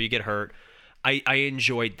 before you get hurt. I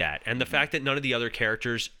enjoyed that, and the fact that none of the other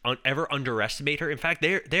characters ever underestimate her. In fact,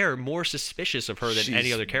 they're more suspicious of her than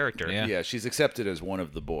any other character. Yeah, she's accepted as one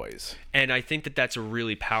of the boys, and I think that that's a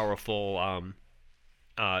really powerful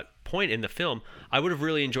point in the film. I would have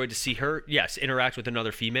really enjoyed to see her, interact with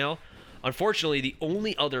another female. Unfortunately, the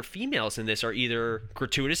only other females in this are either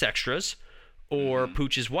gratuitous extras or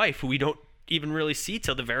Pooch's wife, who we don't even really see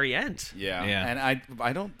till the very end. Yeah. And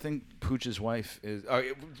I don't think Pooch's wife is.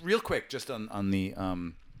 Real quick, just on the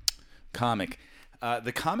comic.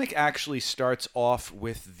 The comic actually starts off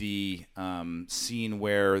with the scene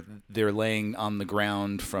where they're laying on the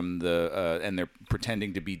ground from and they're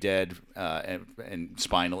pretending to be dead and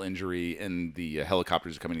spinal injury, and the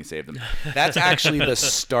helicopters are coming to save them. That's actually the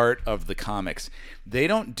start of the comics. They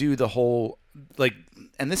don't do the whole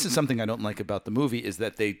and this is something I don't like about the movie, is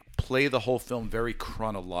that they play the whole film very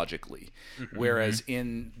chronologically, whereas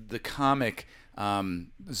in the comic,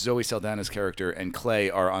 Zoe Saldana's character and Clay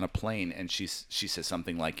are on a plane, and she says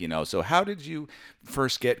something like, so how did you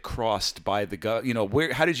first get crossed by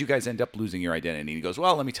the how did you guys end up losing your identity? And he goes,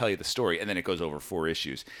 well, let me tell you the story, and then it goes over 4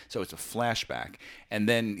 issues, so it's a flashback, and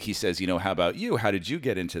then he says, how about you? How did you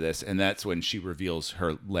get into this? And that's when she reveals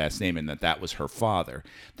her last name and that was her father.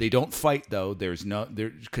 They don't fight though.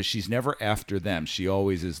 Because she's never after them. She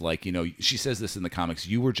always is like, she says this in the comics.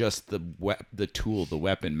 You were just the tool, the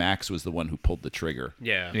weapon. Max was the one who pulled the trigger.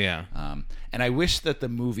 Yeah. And I wish that the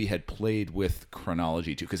movie had played with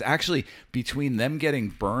chronology too, because actually between them getting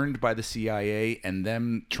burned by the CIA and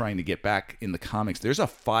them trying to get back in the comics, there's a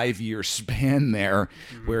 5-year span there,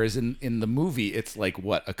 whereas in the movie it's like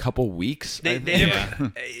what, a couple weeks?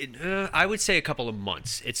 I would say a couple of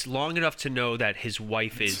months. It's long enough to know that his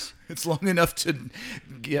wife is. It's long enough to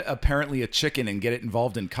get apparently a chicken and get it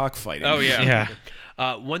involved in cockfighting. Oh yeah.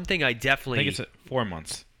 One thing I definitely. I think it's 4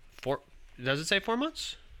 months. Does it say 4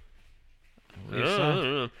 months? I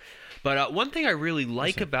don't know. But one thing I really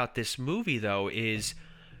like about this movie, though, is,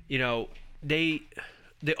 the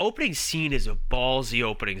opening scene is a ballsy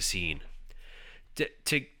opening scene.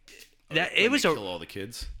 It was kill all the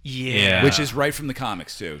kids. Yeah, which is right from the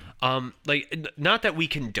comics too. Not that we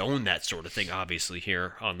condone that sort of thing, obviously,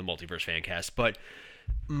 here on the Multiverse Fancast, but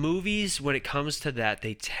movies, when it comes to that,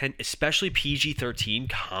 they tend, especially PG-13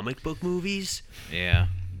 comic book movies. Yeah.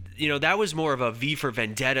 That was more of a V for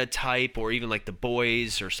Vendetta type, or even like The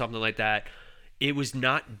Boys or something like that. It was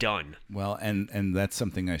not done. Well, and that's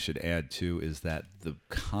something I should add too, is that the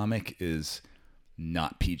comic is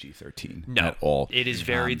not PG-13 at all. It is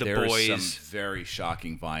very The Boys. There is some very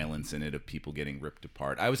shocking violence in it of people getting ripped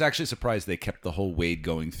apart. I was actually surprised they kept the whole Wade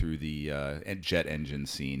going through the jet engine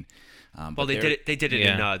scene. Well, they did it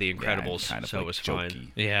in The Incredibles, kind of so it was jokey.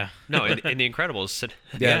 Fine. Yeah. No, in The Incredibles,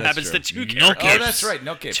 that happens true. to 2 characters. Oh, that's right.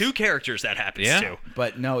 No kids. 2 characters that happens to.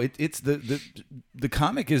 But no, it's the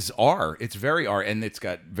comic is R. It's very R, and it's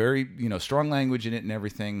got very strong language in it and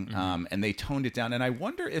everything. And they toned it down. And I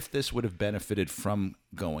wonder if this would have benefited from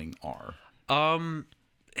going R.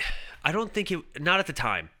 I don't think not at the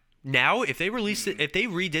time. Now, if they released it, if they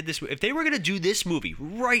redid this, if they were going to do this movie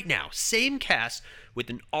right now, same cast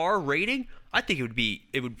with an R rating, I think it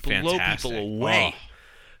would blow people away.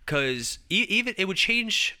 Because even it would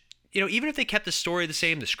change, even if they kept the story the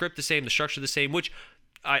same, the script the same, the structure the same, which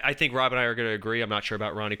I think Rob and I are going to agree. I'm not sure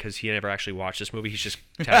about Ronnie because he never actually watched this movie. He's just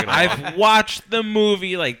tagging along. I've watched the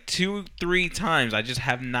movie like 2-3 times. I just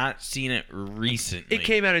have not seen it recently. It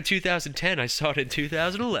came out in 2010. I saw it in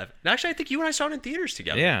 2011. Actually, I think you and I saw it in theaters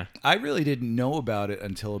together. Yeah. I really didn't know about it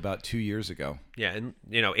until about 2 years ago. Yeah, and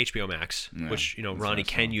HBO Max, which Ronnie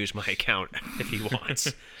can use my account if he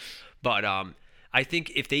wants. But I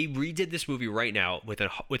think if they redid this movie right now with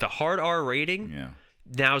a hard R rating,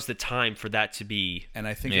 now's the time for that to be. And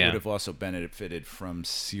I think it would have also benefited from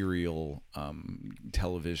serial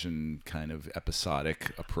television kind of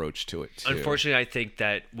episodic approach to it too. Unfortunately, I think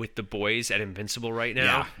that with The Boys and Invincible right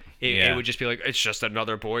now, it would just be like, it's just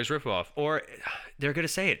another Boys ripoff. Or they're going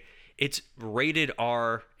to say it. It's rated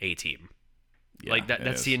R A-Team.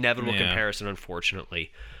 That's the inevitable comparison,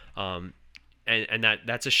 unfortunately. And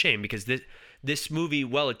that's a shame because this movie,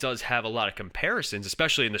 while it does have a lot of comparisons,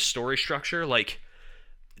 especially in the story structure, like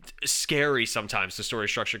scary sometimes, the story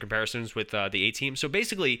structure comparisons with the A-Team. So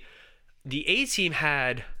basically, the A-Team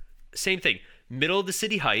had same thing, middle of the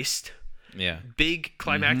city heist, big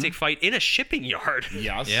climactic fight in a shipping yard.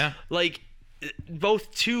 Yes. Yeah. Like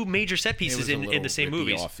both 2 major set pieces in the same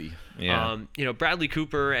movies. Yeah. Bradley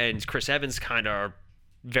Cooper and Chris Evans kind of are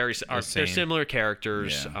they're similar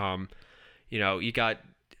characters. Yeah. You got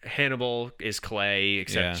Hannibal is Clay,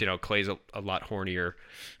 except Clay's a lot hornier.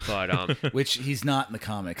 But which he's not in the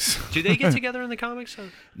comics. Do they get together in the comics?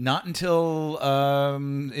 Not until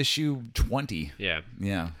issue 20. Yeah.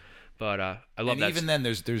 But I love and that. Even then,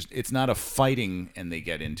 there's it's not a fighting, and they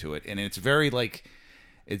get into it, and it's very like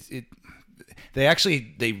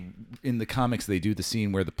They in the comics they do the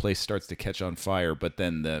scene where the place starts to catch on fire, but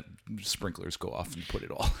then the sprinklers go off and put it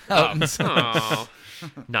all out.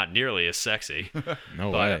 Not nearly as sexy. No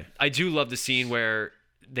way. I do love the scene where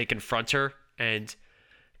they confront her and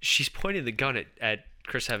she's pointing the gun at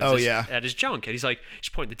Chris Evans at his junk, and he's like, she's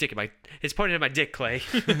pointing the dick at my. It's pointing at my dick, Clay.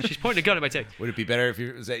 She's pointing a gun at my dick. Would it be better if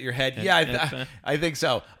it was at your head? Yeah, I think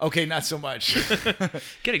so. Okay, not so much.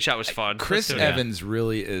 Getting shot was fun. Chris Evans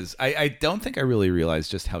really is. I don't think I really realized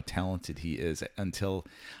just how talented he is until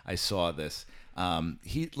I saw this. I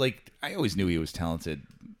always knew he was talented,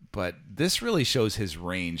 but this really shows his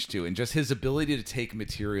range too, and just his ability to take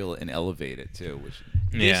material and elevate it too.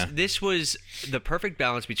 This was the perfect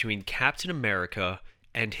balance between Captain America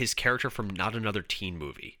and his character from Not Another Teen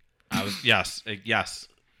Movie. Yes.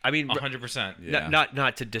 I mean, 100%. Yeah.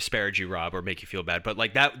 Not to disparage you, Rob, or make you feel bad, but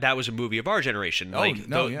like that was a movie of our generation.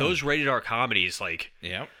 Those rated R comedies, like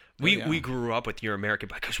we grew up with Your American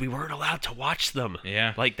because we weren't allowed to watch them.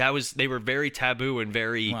 Yeah, like they were very taboo and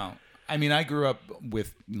very. Wow. I mean, I grew up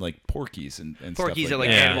with like Porky's and Porky's stuff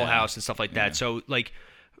and that. Animal House and stuff like that. So like.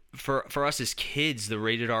 For us as kids, the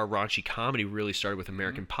rated R raunchy comedy really started with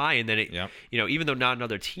American Pie, and then it, even though Not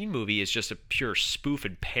Another Teen Movie is just a pure spoof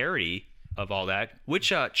and parody of all that,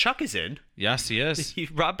 which Chuck is in. Yes, he is.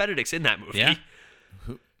 Rob Benedict's in that movie. Yeah.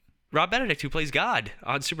 Rob Benedict, who plays God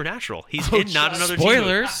on Supernatural, he's in Not Another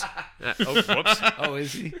Spoilers. Teen Movie. Whoops. Oh,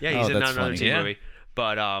 is he? Yeah, he's in Not Another Teen Yeah. Movie.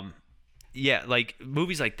 But like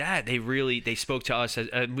movies like that, they spoke to us.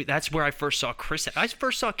 That's where I first saw Chris. I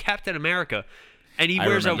first saw Captain America. And he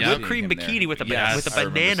wears a whipped cream bikini with a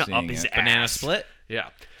banana up his ass. Banana split? Yeah.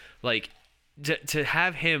 Like, to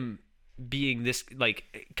have him being this,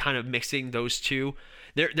 like, kind of mixing those two,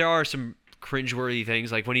 there are some cringeworthy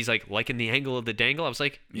things, like when he's, like, liking the angle of the dangle. I was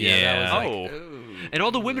like, and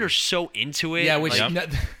all the women are so into it. Yeah, which...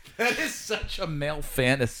 That is such a male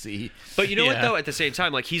fantasy. But you know what, though? At the same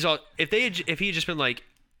time, like, he's all... If he had just been like,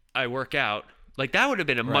 I work out... Like, that would have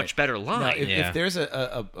been a much better line. Now, if there's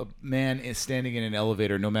a man standing in an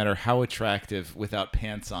elevator, no matter how attractive, without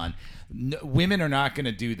pants on, women are not going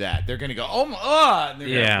to do that. They're going to go, and they're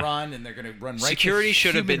going to run, and they're going to run right Security to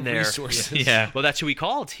should have been Human there. Resources. Yeah. Well, that's who he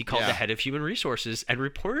called. He called the head of Human Resources and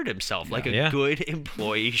reported himself like a good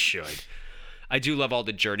employee should. I do love all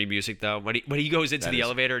the Journey music, though. When he goes into the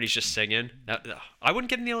elevator and he's just singing. I wouldn't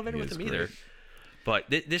get in the elevator with him either. But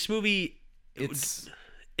this movie...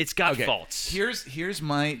 It's got faults. Here's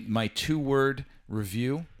my 2-word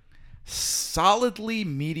review: solidly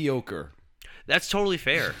mediocre. That's totally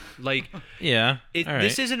fair. Like,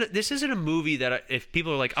 this isn't a movie that if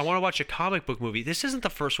people are like, I want to watch a comic book movie, this isn't the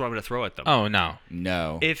first one I'm going to throw at them. Oh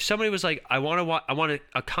no. If somebody was like, I want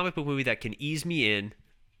a comic book movie that can ease me in.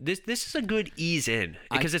 This is a good ease in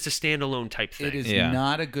because it's a standalone type thing. It is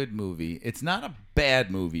not a good movie. It's not a bad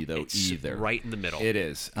movie though either. Right in the middle. It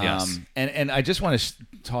is. Yes. And I just want to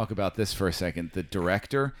talk about this for a second. The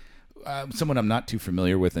director, someone I'm not too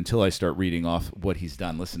familiar with until I start reading off what he's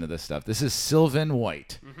done. Listen to this stuff. This is Sylvan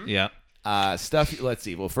White. Mm-hmm. Yeah. Stuff. Let's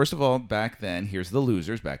see. Well, first of all, back then, here's The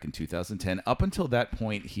Losers back in 2010. Up until that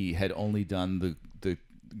point, he had only done the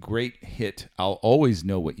great hit I'll Always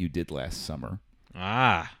Know What You Did Last Summer.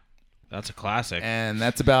 That's a classic. And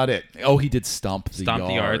that's about it. Oh, he did Stomp the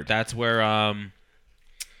Yard. That's where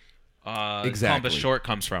Columbus Short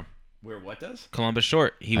comes from. Where what does? Columbus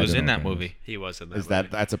Short. He was in that movie. He was in that movie.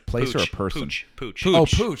 That's a place Pooch, or a person? Pooch. Oh,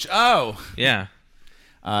 Pooch. Oh. Yeah.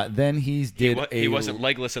 Then he wasn't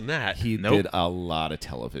legless in that. He did a lot of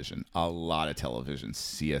television.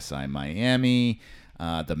 CSI Miami,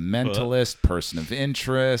 The Mentalist, Person of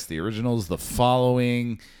Interest, The Originals, The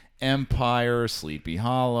Following, Empire, Sleepy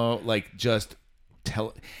Hollow, like just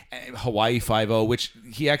Hawaii Five-0, which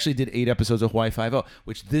he actually did 8 episodes of Hawaii Five-0,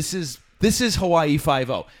 which this is Hawaii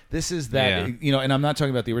Five-0. This is that, and I'm not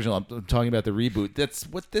talking about the original, I'm talking about the reboot. That's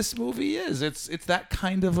what this movie is. It's that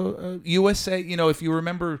kind of a USA, if you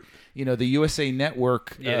remember, the USA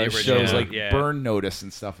Network shows like Burn Notice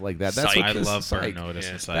and stuff like that. That's Psych. I love Burn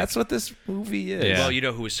Notice and Psych. That's what this movie is. Well, you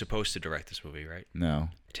know who was supposed to direct this movie, right? No.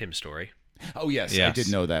 Tim Story. Oh, yes, I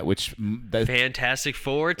did know that. Fantastic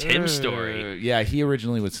Four, Tim Story. Yeah, he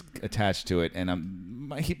originally was attached to it,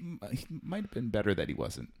 and he might have been better that he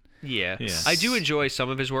wasn't. Yeah. I do enjoy some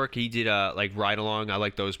of his work. He did like Ride Along. I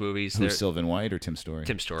like those movies. Who's Sylvan White or Tim Story?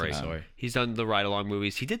 Tim Story. He's done the Ride Along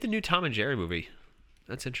movies. He did the new Tom and Jerry movie.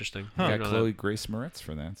 That's interesting. We I got didn't know Chloe Grace Moretz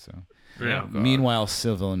for that. So, Yeah. Meanwhile,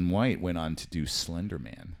 Sylvan White went on to do Slender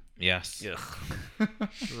Man. Yes.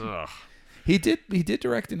 Ugh. He did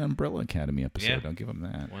direct an Umbrella Academy episode. Yeah. I'll give him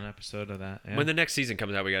that. One episode of that. Yeah. When the next season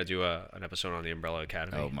comes out, we got to do an episode on the Umbrella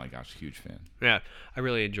Academy. Oh my gosh, huge fan. Yeah, I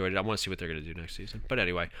really enjoyed it. I want to see what they're going to do next season. But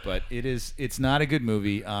anyway, But it's not a good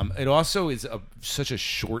movie. It also is such a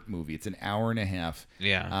short movie. It's an hour and a half.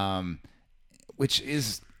 Yeah. Which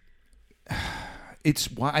is,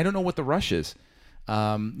 it's why I don't know what the rush is.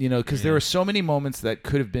 Because there are so many moments that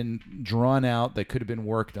could have been drawn out, that could have been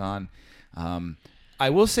worked on. I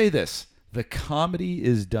will say this: the comedy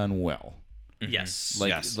is done well. yes,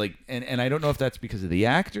 And I don't know if that's because of the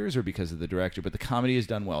actors or because of the director, but the comedy is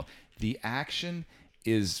done well. The action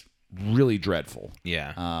is really dreadful.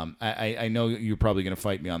 Yeah. I know you're probably going to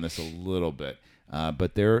fight me on this a little bit,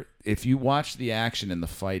 but if you watch the action and the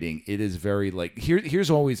fighting, it is very here's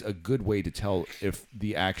always a good way to tell if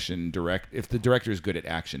the director is good at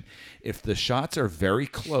action. If the shots are very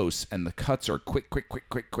close and the cuts are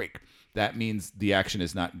quick, that means the action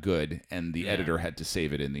is not good, and the editor had to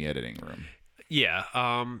save it in the editing room. Yeah,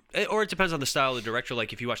 or it depends on the style of the director.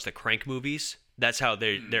 Like if you watch the Crank movies, that's how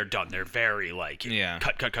they're done. They're very cut,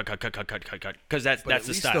 because that's at the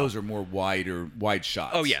least style. those are more wide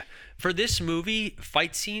shots. Oh yeah, for this movie,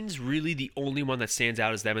 fight scenes really the only one that stands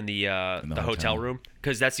out is them in the hotel room,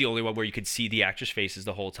 because that's the only one where you could see the actors' faces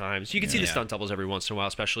the whole time. So you can see the stunt doubles every once in a while,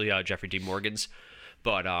 especially Jeffrey Dean Morgan's,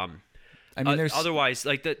 but I mean, there's otherwise,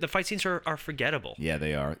 the fight scenes are forgettable. Yeah,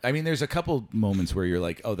 they are. I mean, there's a couple moments where you're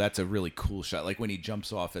like, "Oh, that's a really cool shot." Like when he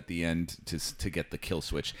jumps off at the end to get the kill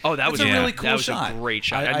switch. Oh, that was a really cool shot. That was a great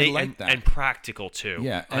shot. I like that. And practical too.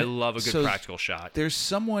 Yeah, I love a good practical shot. There's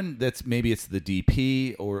someone that's maybe it's the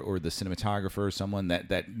DP or the cinematographer, someone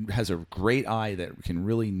that has a great eye that can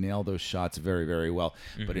really nail those shots very, very well.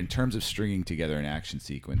 Mm-hmm. But in terms of stringing together an action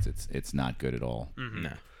sequence, it's not good at all. Mm-hmm.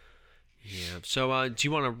 No. Yeah. So, do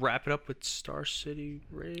you want to wrap it up with Star City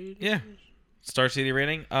rating? Yeah. Star City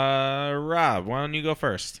rating. Rob, why don't you go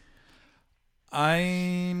first?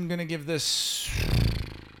 I'm gonna give this.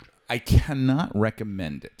 I cannot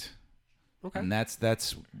recommend it. Okay. And that's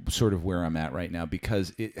sort of where I'm at right now,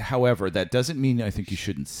 because however, that doesn't mean I think you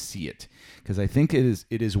shouldn't see it, because I think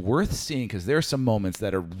it is worth seeing, because there are some moments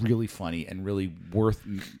that are really funny and really worth.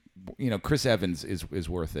 Chris Evans is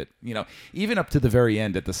worth it. Even up to the very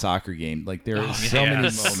end at the soccer game, there are so many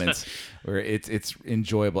moments where it's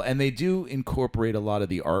enjoyable, and they do incorporate a lot of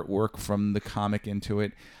the artwork from the comic into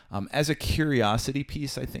it. As a curiosity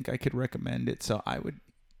piece, I think I could recommend it. So I would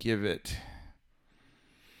give it.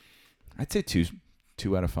 I'd say 2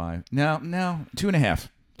 out of 5. No, 2.5.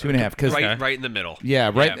 2.5. Because right in the middle.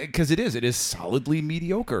 Yeah, right. Because it is solidly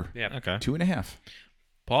mediocre. Yeah. Okay. 2.5.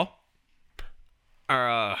 Paul.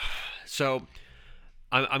 So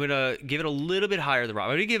I'm gonna give it a little bit higher than Rob.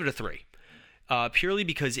 I'm gonna give it a 3, purely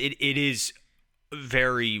because it is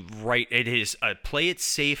very right. It is a play it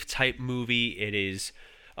safe type movie. It is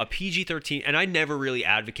a PG-13, and I never really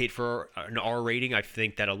advocate for an R rating. I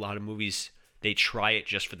think that a lot of movies they try it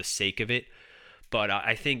just for the sake of it. But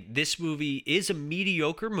I think this movie is a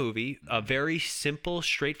mediocre movie, a very simple,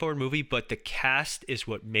 straightforward movie, but the cast is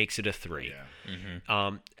what makes it a 3. Yeah.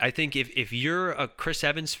 Mm-hmm. I think if you're a Chris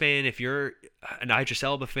Evans fan, if you're an Idris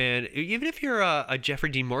Elba fan, even if you're a Jeffrey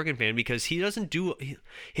Dean Morgan fan, because he doesn't do...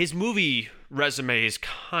 His movie resume is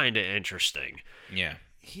kind of interesting. Yeah.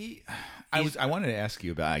 I wanted to ask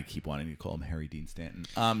you about... I keep wanting to call him Harry Dean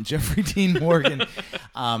Stanton. Jeffrey Dean Morgan.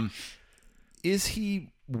 Is he...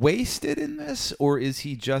 wasted in this, or is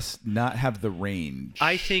he just not have the range?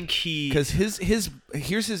 I think because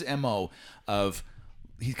here's his MO of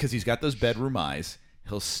because he's got those bedroom eyes.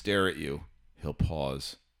 He'll stare at you, he'll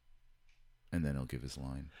pause, and then he'll give his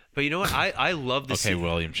line. But you know what? I love the scene.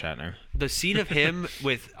 William Shatner. The scene of him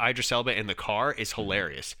with Idris Elba in the car is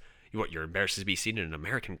hilarious. You're embarrassed to be seen in an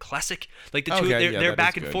American classic? Like the two, their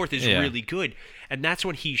back and forth is really good, and that's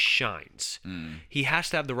when he shines. He has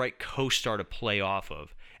to have the right co-star to play off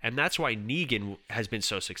of. And that's why Negan has been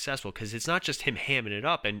so successful, because it's not just him hamming it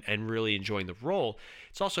up and really enjoying the role.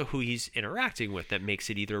 It's also who he's interacting with that makes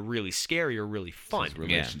it either really scary or really fun. His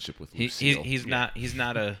relationship with Lucille. He's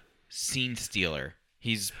not a scene stealer.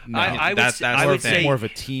 He's I would say more of a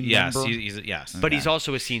team member. Yes. But he's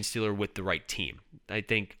also a scene stealer with the right team. I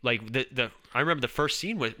think I remember the first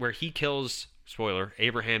scene where he kills, spoiler,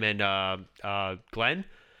 Abraham and Glenn.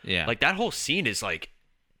 Yeah. Like that whole scene is like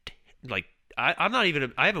I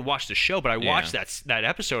haven't watched the show, but I watched that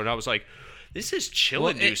episode and I was like, This is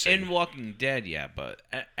chill-inducing. In Walking Dead, yeah, but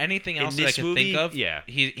anything else in that I this can movie, think of, yeah,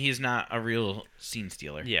 he's not a real scene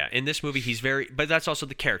stealer. Yeah, in this movie, he's very, but that's also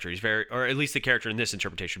the character. He's very, or at least the character in this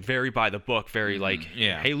interpretation, very by the book, very like,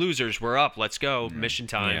 hey, losers, we're up, let's go, mission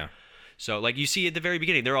time. Yeah. So, like, you see at the very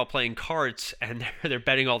beginning, they're all playing cards, and they're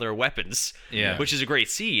betting all their weapons, which is a great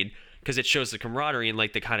scene, because it shows the camaraderie and,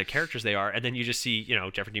 like, the kind of characters they are, and then you just see, you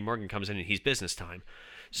know, Jeffrey D. Morgan comes in, and he's business time.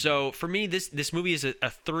 So, for me, this movie is a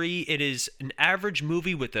 3. It is an average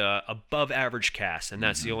movie with a above-average cast, and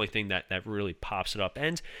that's the only thing that really pops it up.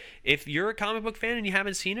 And if you're a comic book fan and you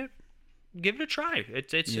haven't seen it, give it a try.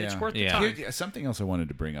 It's worth the time. Here, something else I wanted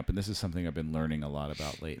to bring up, and this is something I've been learning a lot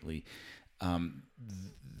about lately.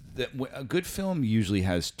 That a good film usually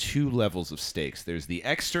has 2 levels of stakes. There's the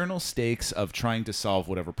external stakes of trying to solve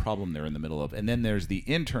whatever problem they're in the middle of, and then there's the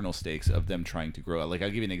internal stakes of them trying to grow. Like, I'll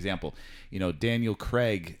give you an example. You know, Daniel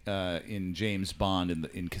Craig in James Bond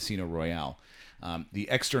in Casino Royale. The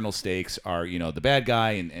external stakes are, you know, the bad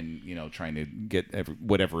guy and you know, trying to get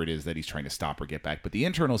whatever it is that he's trying to stop or get back. But the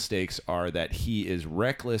internal stakes are that he is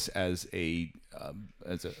reckless as a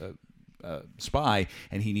spy,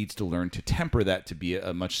 and he needs to learn to temper that to be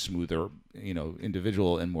a much smoother, you know,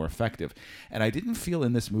 individual and more effective. And I didn't feel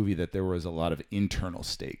in this movie that there was a lot of internal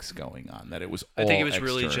stakes going on, that it was all I think it was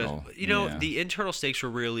external. really just, you know, the internal stakes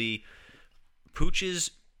were really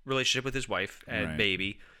Pooch's relationship with his wife and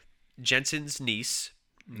baby, Jensen's niece,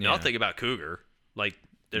 nothing about Cougar, like,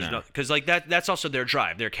 there's no, because like that's also their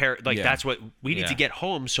drive, their care, like that's what we need to get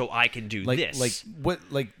home so I can do this.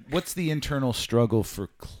 What's the internal struggle for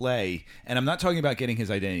Clay? And I'm not talking about getting his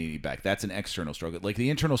identity back. That's an external struggle. Like, the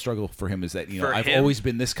internal struggle for him is that, you know, I've always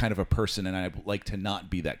been this kind of a person, and I'd like to not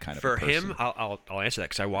be that kind of a person. For him, I'll answer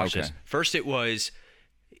that because I watched this. First, it was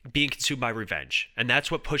being consumed by revenge, and that's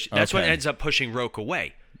what what ends up pushing Roke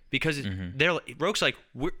away. Because Roke's like,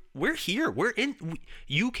 we're here, we're in.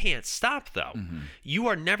 You can't stop though. You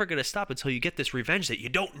are never gonna stop until you get this revenge that you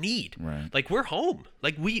don't need. Right. Like, we're home.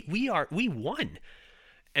 Like, we won.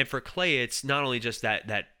 And for Clay, it's not only just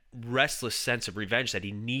that restless sense of revenge that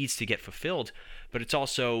he needs to get fulfilled, but it's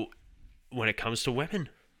also, when it comes to women,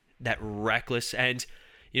 that reckless. And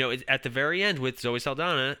you know, at the very end with Zoe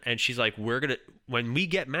Saldana, and she's like, when we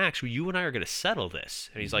get Max, you and I are gonna settle this.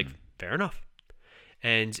 And he's like, fair enough.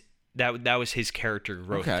 And that was his character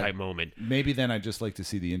growth type moment. Maybe then I'd just like to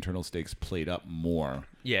see the internal stakes played up more.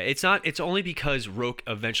 Yeah, it's only because Roke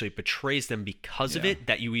eventually betrays them because of it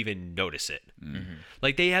that you even notice it.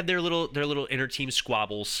 Like, they have their little inner team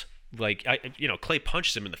squabbles. Like, Clay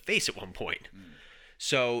punches him in the face at one point.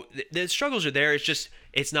 So the struggles are there. It's just,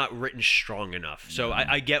 it's not written strong enough. So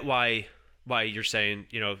I get why you're saying,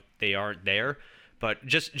 you know, they aren't there. But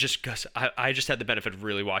just because I just had the benefit of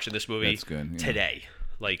really watching this movie today.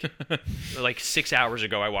 Like 6 hours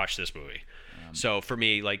ago, I watched this movie. So for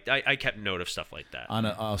me, like, I kept note of stuff like that.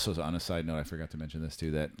 Also, on a side note, I forgot to mention this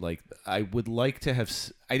too, that, like, I would like to have...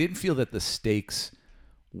 I didn't feel that the stakes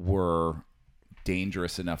were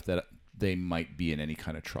dangerous enough that they might be in any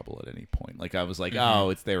kind of trouble at any point. Like, I was like,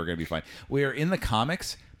 they were going to be fine. Where in the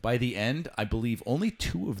comics, by the end, I believe only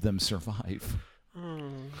 2 of them survive.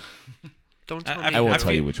 Don't tell me. I will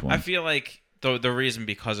tell you which one. I feel like the reason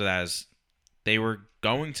because of that is they were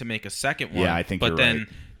going to make a second one. Yeah, I think but you're then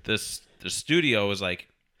right. The studio was like,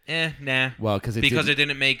 nah. Well, because it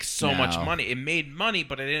didn't make so much money. It made money,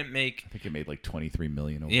 but it didn't make. I think it made like $23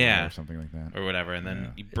 million overall or something like that, or whatever. And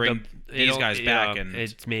then you bring these guys back, and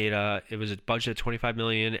it's made. It was a budget of $25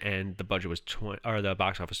 million, and the budget was the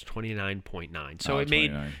box office was $29.9. So it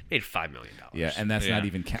made $5 million. Yeah, and that's not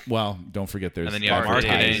even. Don't forget there's and then you have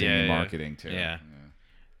marketing, marketing too. Yeah.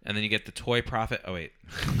 And then you get the toy profit. Oh, wait.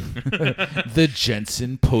 The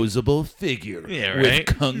Jensen posable figure with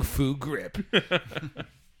Kung Fu grip.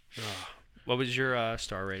 What was your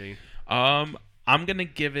star rating? I'm going to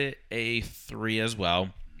give it a 3 as well.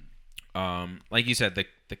 Like you said,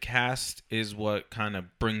 the cast is what kind of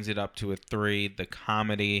brings it up to a 3. The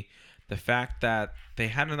comedy, the fact that they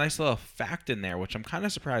had a nice little fact in there, which I'm kind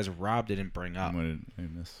of surprised Rob didn't bring up. What did I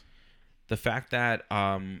miss? The fact that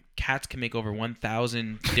cats can make over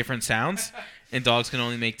 1,000 different sounds and dogs can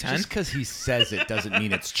only make 10. Just because he says it doesn't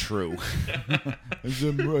mean it's true. I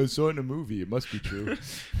saw it in a movie. It must be true.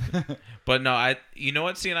 But no, you know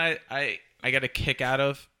what scene I got a kick out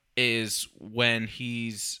of is when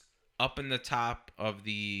he's up in the top of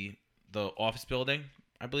the office building,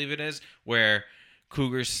 I believe it is, where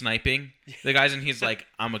Cougar's sniping the guys, and he's like,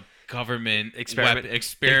 I'm a government experiment.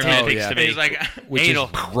 He's like,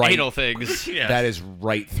 anal things. Yeah. That is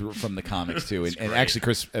right through from the comics too, and actually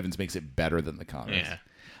Chris Evans makes it better than the comics. Yeah.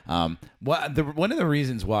 One of the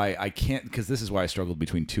reasons why I can't, because this is why I struggled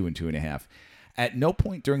between 2 and 2.5. At no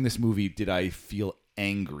point during this movie did I feel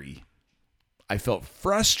angry. I felt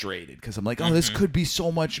frustrated because I'm like, oh, this could be so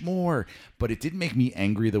much more. But it didn't make me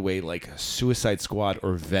angry the way like Suicide Squad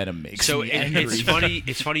or Venom makes me angry. It's funny.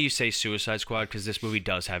 It's funny you say Suicide Squad because this movie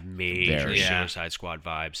does have major Suicide Squad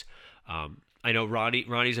vibes. I know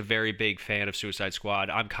Ronnie's a very big fan of Suicide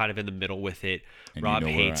Squad. I'm kind of in the middle with it. And Rob you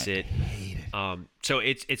know hates where I it. hate it. So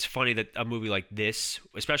it's funny that a movie like this,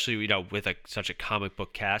 especially with such a comic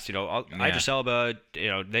book cast, Idris Elba,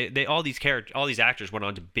 they all these actors went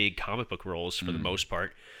on to big comic book roles for the most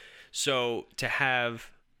part. So to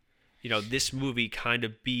have, this movie kind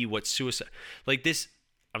of be what Suicide like this.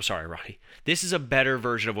 I'm sorry, Ronnie. This is a better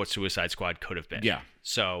version of what Suicide Squad could have been. Yeah.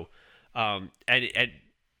 So, and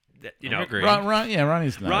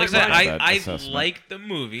Ronnie's not. I like the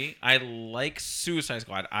movie. I like Suicide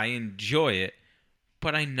Squad. I enjoy it,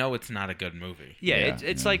 but I know it's not a good movie. Yeah,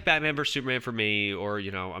 it's like Batman vs Superman for me, or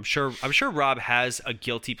I'm sure Rob has a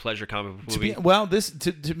guilty pleasure comic book movie. To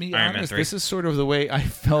be honest, this is sort of the way I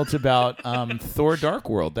felt about Thor: Dark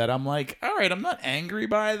World. That I'm like, all right, I'm not angry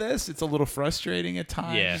by this. It's a little frustrating at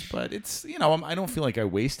times, but it's I don't feel like I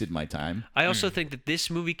wasted my time. I also think that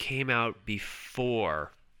this movie came out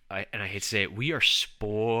before. And I hate to say it, we are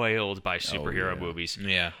spoiled by superhero movies.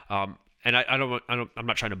 Yeah. And I'm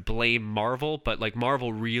not trying to blame Marvel, but like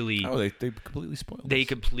Marvel really. Oh, they completely spoiled us. They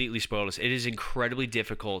completely spoiled us. It is incredibly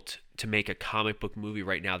difficult to make a comic book movie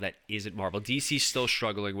right now that isn't Marvel. DC's still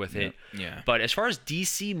struggling with it. Yeah. But as far as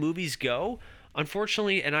DC movies go,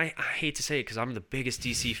 unfortunately, and I hate to say it because I'm the biggest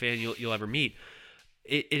DC fan you'll ever meet.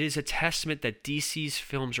 It is a testament that DC's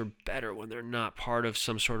films are better when they're not part of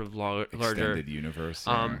some sort of larger extended universe.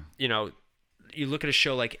 You look at a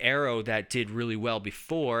show like Arrow that did really well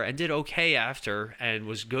before and did okay after and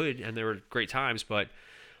was good and there were great times, but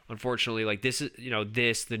unfortunately, like this is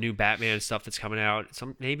the new Batman stuff that's coming out.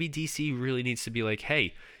 Maybe DC really needs to be like,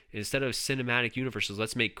 hey, instead of cinematic universes,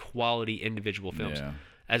 let's make quality individual films. Yeah.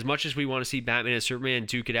 As much as we want to see Batman and Superman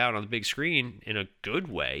duke it out on the big screen in a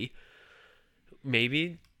good way.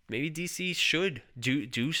 Maybe DC should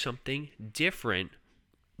do something different,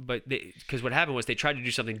 but because what happened was they tried to do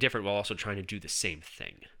something different while also trying to do the same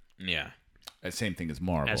thing. Yeah, the same thing as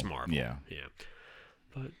Marvel. Yeah.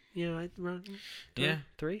 But I'd run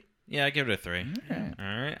 3. Yeah, I give it a 3. Okay. All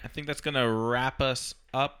right, I think that's gonna wrap us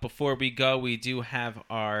up. Before we go, we do have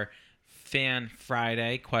our Fan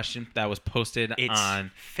Friday question that was posted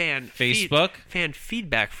on Facebook. Fan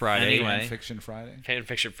Feedback Friday. Anyway. Fan Fiction Friday. Fan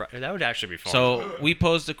Fiction Friday. That would actually be fun. So we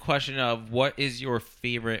posed a question of what is your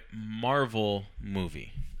favorite Marvel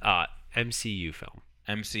movie? MCU film.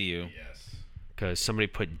 MCU. Yes. Because somebody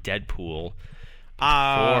put Deadpool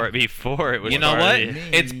before it was. You know what? Already.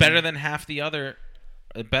 It's better than half the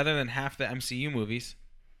MCU movies.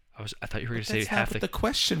 I thought you were going to say half the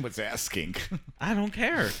question was asking. I don't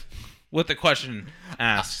care what the question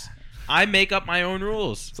asks. I make up my own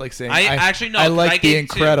rules. It's like saying I like The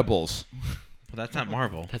Incredibles. Well, that's not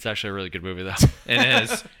Marvel. That's actually a really good movie, though. It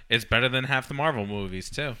is. It's better than half the Marvel movies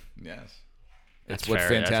too. Yes. That's what fair.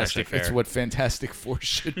 Fantastic. That's it's what Fantastic Four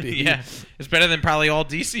should be. Yeah, it's better than probably all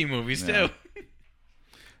DC movies too.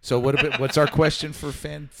 So what's our question for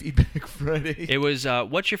Fan Feedback Friday? It was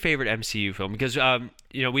what's your favorite MCU film? Because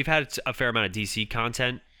we've had a fair amount of DC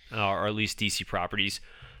content, or at least DC properties.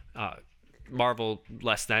 Marvel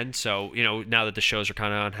less than. So now that the shows are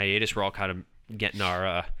kind of on hiatus, we're all kind of getting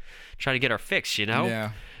our trying to get our fix.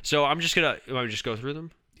 Yeah. So I'm just gonna just go through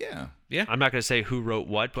them. Yeah. I'm not gonna say who wrote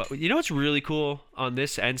what, but what's really cool on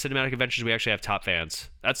this and Cinematic Adventures, we actually have top fans.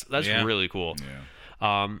 That's really cool.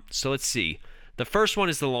 Yeah. So let's see. The first one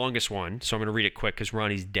is the longest one, so I'm going to read it quick because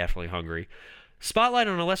Ronnie's definitely hungry. Spotlight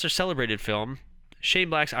on a lesser celebrated film, Shane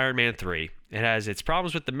Black's Iron Man 3. It has its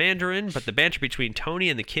problems with the Mandarin, but the banter between Tony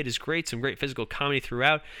and the kid is great, some great physical comedy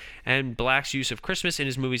throughout, and Black's use of Christmas in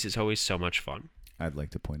his movies is always so much fun. I'd like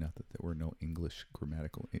to point out that there were no English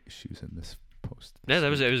grammatical issues in this post. Yeah, it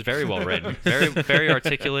was very well written. Very, very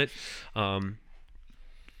articulate.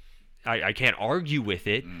 I can't argue with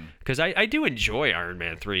it because I do enjoy Iron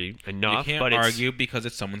Man 3 enough. You can't argue because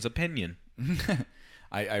it's someone's opinion.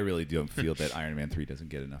 I really don't feel that Iron Man 3 doesn't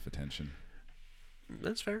get enough attention.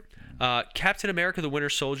 That's fair. Captain America, the Winter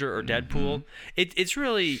Soldier, or Deadpool. It's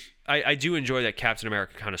really I do enjoy that Captain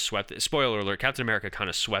America kind of swept it. Spoiler alert, Captain America kind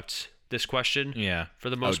of swept this question. Yeah. For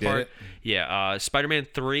the most part. It? Yeah. Spider-Man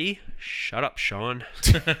 3. Shut up, Sean.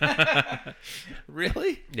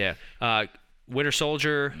 Really? Yeah. Winter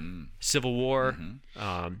Soldier, Civil War,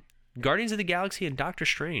 Guardians of the Galaxy, and Doctor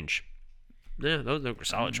Strange. Yeah, those are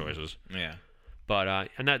solid choices. Yeah. But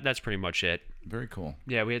and that's pretty much it. Very cool.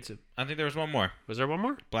 Yeah, we had to. I think there was one more. Was there one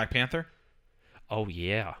more? Black Panther. Oh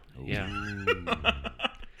yeah, yeah.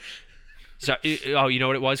 So, you know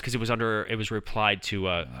what it was? Because it was replied to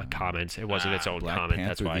a comment. It wasn't its own Black comment. Panther,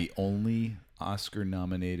 That's why. The only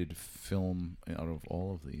Oscar-nominated film out of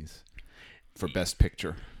all of these for Best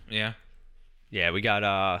Picture. Yeah. Yeah, we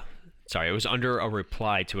got. Sorry, it was under a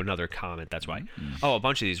reply to another comment. That's why. Oh, a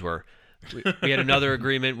bunch of these were. We had another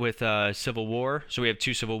agreement with Civil War. So we have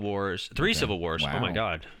 2 Civil Wars, 3 Civil Wars. Wow. Oh my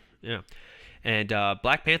God. Yeah. And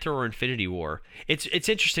Black Panther or Infinity War. It's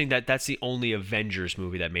interesting that that's the only Avengers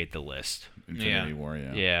movie that made the list. Infinity War,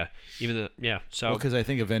 yeah. Yeah. So because I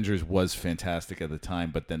think Avengers was fantastic at the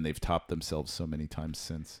time, but then they've topped themselves so many times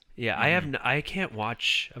since. Yeah, I can't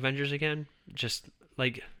watch Avengers again. Just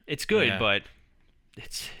like it's good, but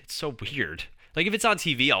it's so weird. Like if it's on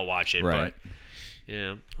TV, I'll watch it. Right. But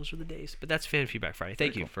yeah, those were the days. But that's Fan Feedback Friday.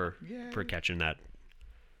 Thank you for catching that.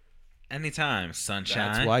 Anytime,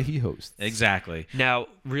 sunshine. That's why he hosts. Exactly. Now,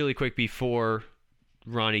 really quick before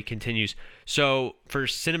Ronnie continues. So for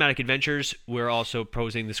Cinematic Adventures, we're also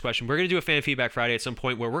posing this question. We're going to do a Fan Feedback Friday at some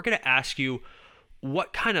point where we're going to ask you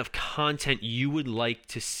what kind of content you would like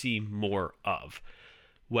to see more of.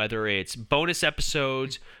 Whether it's bonus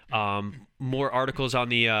episodes, more articles on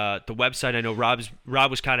the website. I know Rob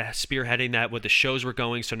was kind of spearheading that with the shows were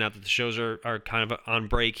going. So now that the shows are kind of on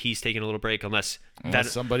break, he's taking a little break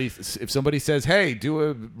if somebody says, "Hey, do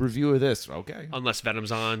a review of this," okay. Unless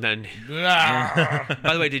Venom's on, then.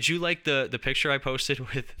 By the way, did you like the picture I posted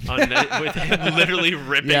with him literally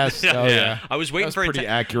ripping? Yes. Oh yeah. I was waiting for pretty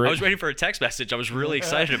accurate. I was waiting for a text message. I was really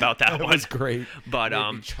excited about that one. That was great. But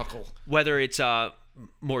chuckle. Whether it's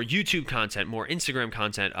more YouTube content, more Instagram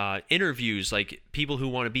content, interviews, like people who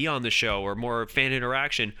want to be on the show, or more fan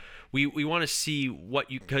interaction. We want to see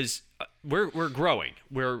because we're growing.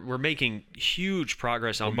 We're making huge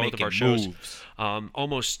progress on both of our shows.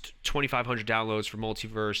 Almost 2,500 downloads for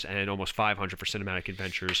Multiverse and almost 500 for Cinematic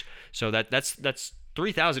Adventures. So that's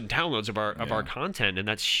 3,000 downloads of our content, and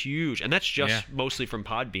that's huge. And that's just mostly from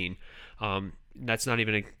Podbean. That's not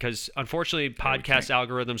even because unfortunately podcast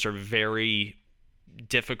algorithms are very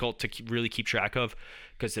difficult to really keep track of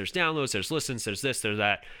because there's downloads, there's listens, there's this, there's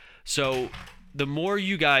that. So the more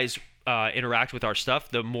you guys interact with our stuff,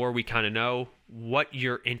 the more we kind of know what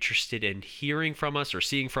you're interested in hearing from us or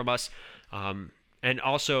seeing from us. And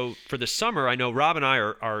also for the summer, I know Rob and I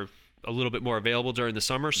are a little bit more available during the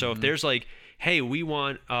summer. So if there's like, hey, we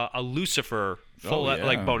want a Lucifer full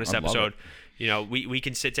bonus episode, we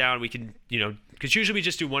can sit down, we can, because usually we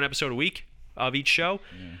just do 1 episode a week of each show,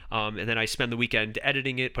 and then I spend the weekend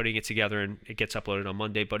editing it, putting it together, and it gets uploaded on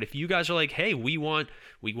Monday. But if you guys are like, hey, we want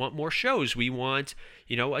more shows, we want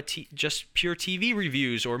just pure TV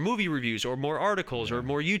reviews or movie reviews or more articles or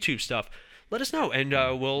more YouTube stuff, let us know, and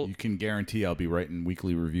you can guarantee I'll be writing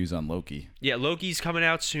weekly reviews on Loki. Yeah, Loki's coming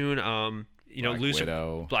out soon.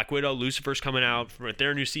 Black Widow, Lucifer's coming out for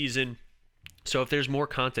their new season. So if there's more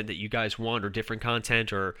content that you guys want or different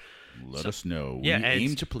content, or let us know. Yeah, we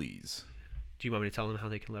aim to please. Do you want me to tell them how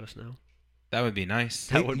they can let us know? That would be nice.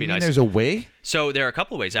 That would be nice. There's a way? So there are a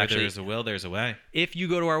couple of ways, actually. There's a will, there's a way. If you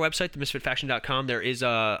go to our website, themisfitfaction.com, there is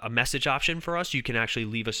a message option for us. You can actually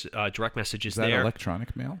leave us direct messages there. Is that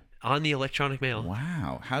electronic mail? On the electronic mail.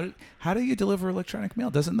 Wow. How do you deliver electronic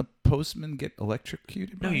mail? Doesn't the postman get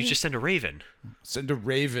electrocuted? No, you just send a raven. Send a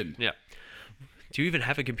raven. Yeah. Do you even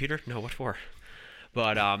have a computer? No, what for?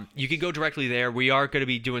 But you can go directly there. We are going to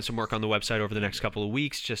be doing some work on the website over the next couple of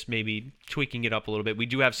weeks, just maybe tweaking it up a little bit. We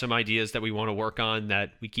do have some ideas that we want to work on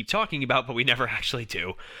that we keep talking about, but we never actually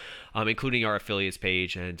do, including our affiliates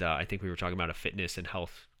page. And I think we were talking about a fitness and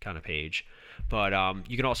health kind of page. But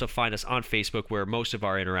you can also find us on Facebook, where most of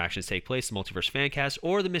our interactions take place, the Multiverse Fancast,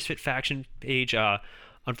 or the Misfit Faction page.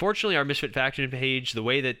 Unfortunately, our Misfit Faction page, the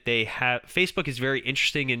way that they have... Facebook is very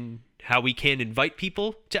interesting in how we can invite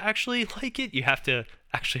people to actually like it. You have to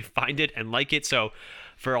actually find it and like it. So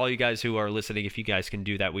for all you guys who are listening, if you guys can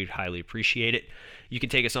do that, we'd highly appreciate it. You can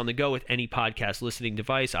take us on the go with any podcast listening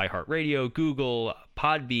device, iHeartRadio, Google,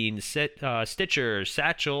 Podbean, Stitcher,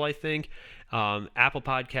 Satchel, I think, Apple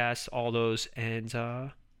Podcasts, all those. And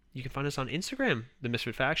you can find us on Instagram, The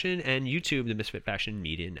Misfit Faction, and YouTube, The Misfit Faction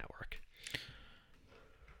Media Network.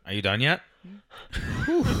 Are you done yet?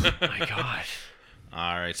 Oh my God.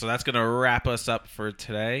 All right, so that's going to wrap us up for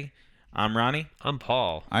today. I'm Ronnie. I'm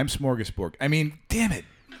Paul. I'm Smorgasbord. I mean, damn it.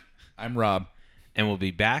 I'm Rob. And we'll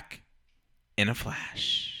be back in a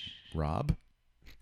flash. Rob?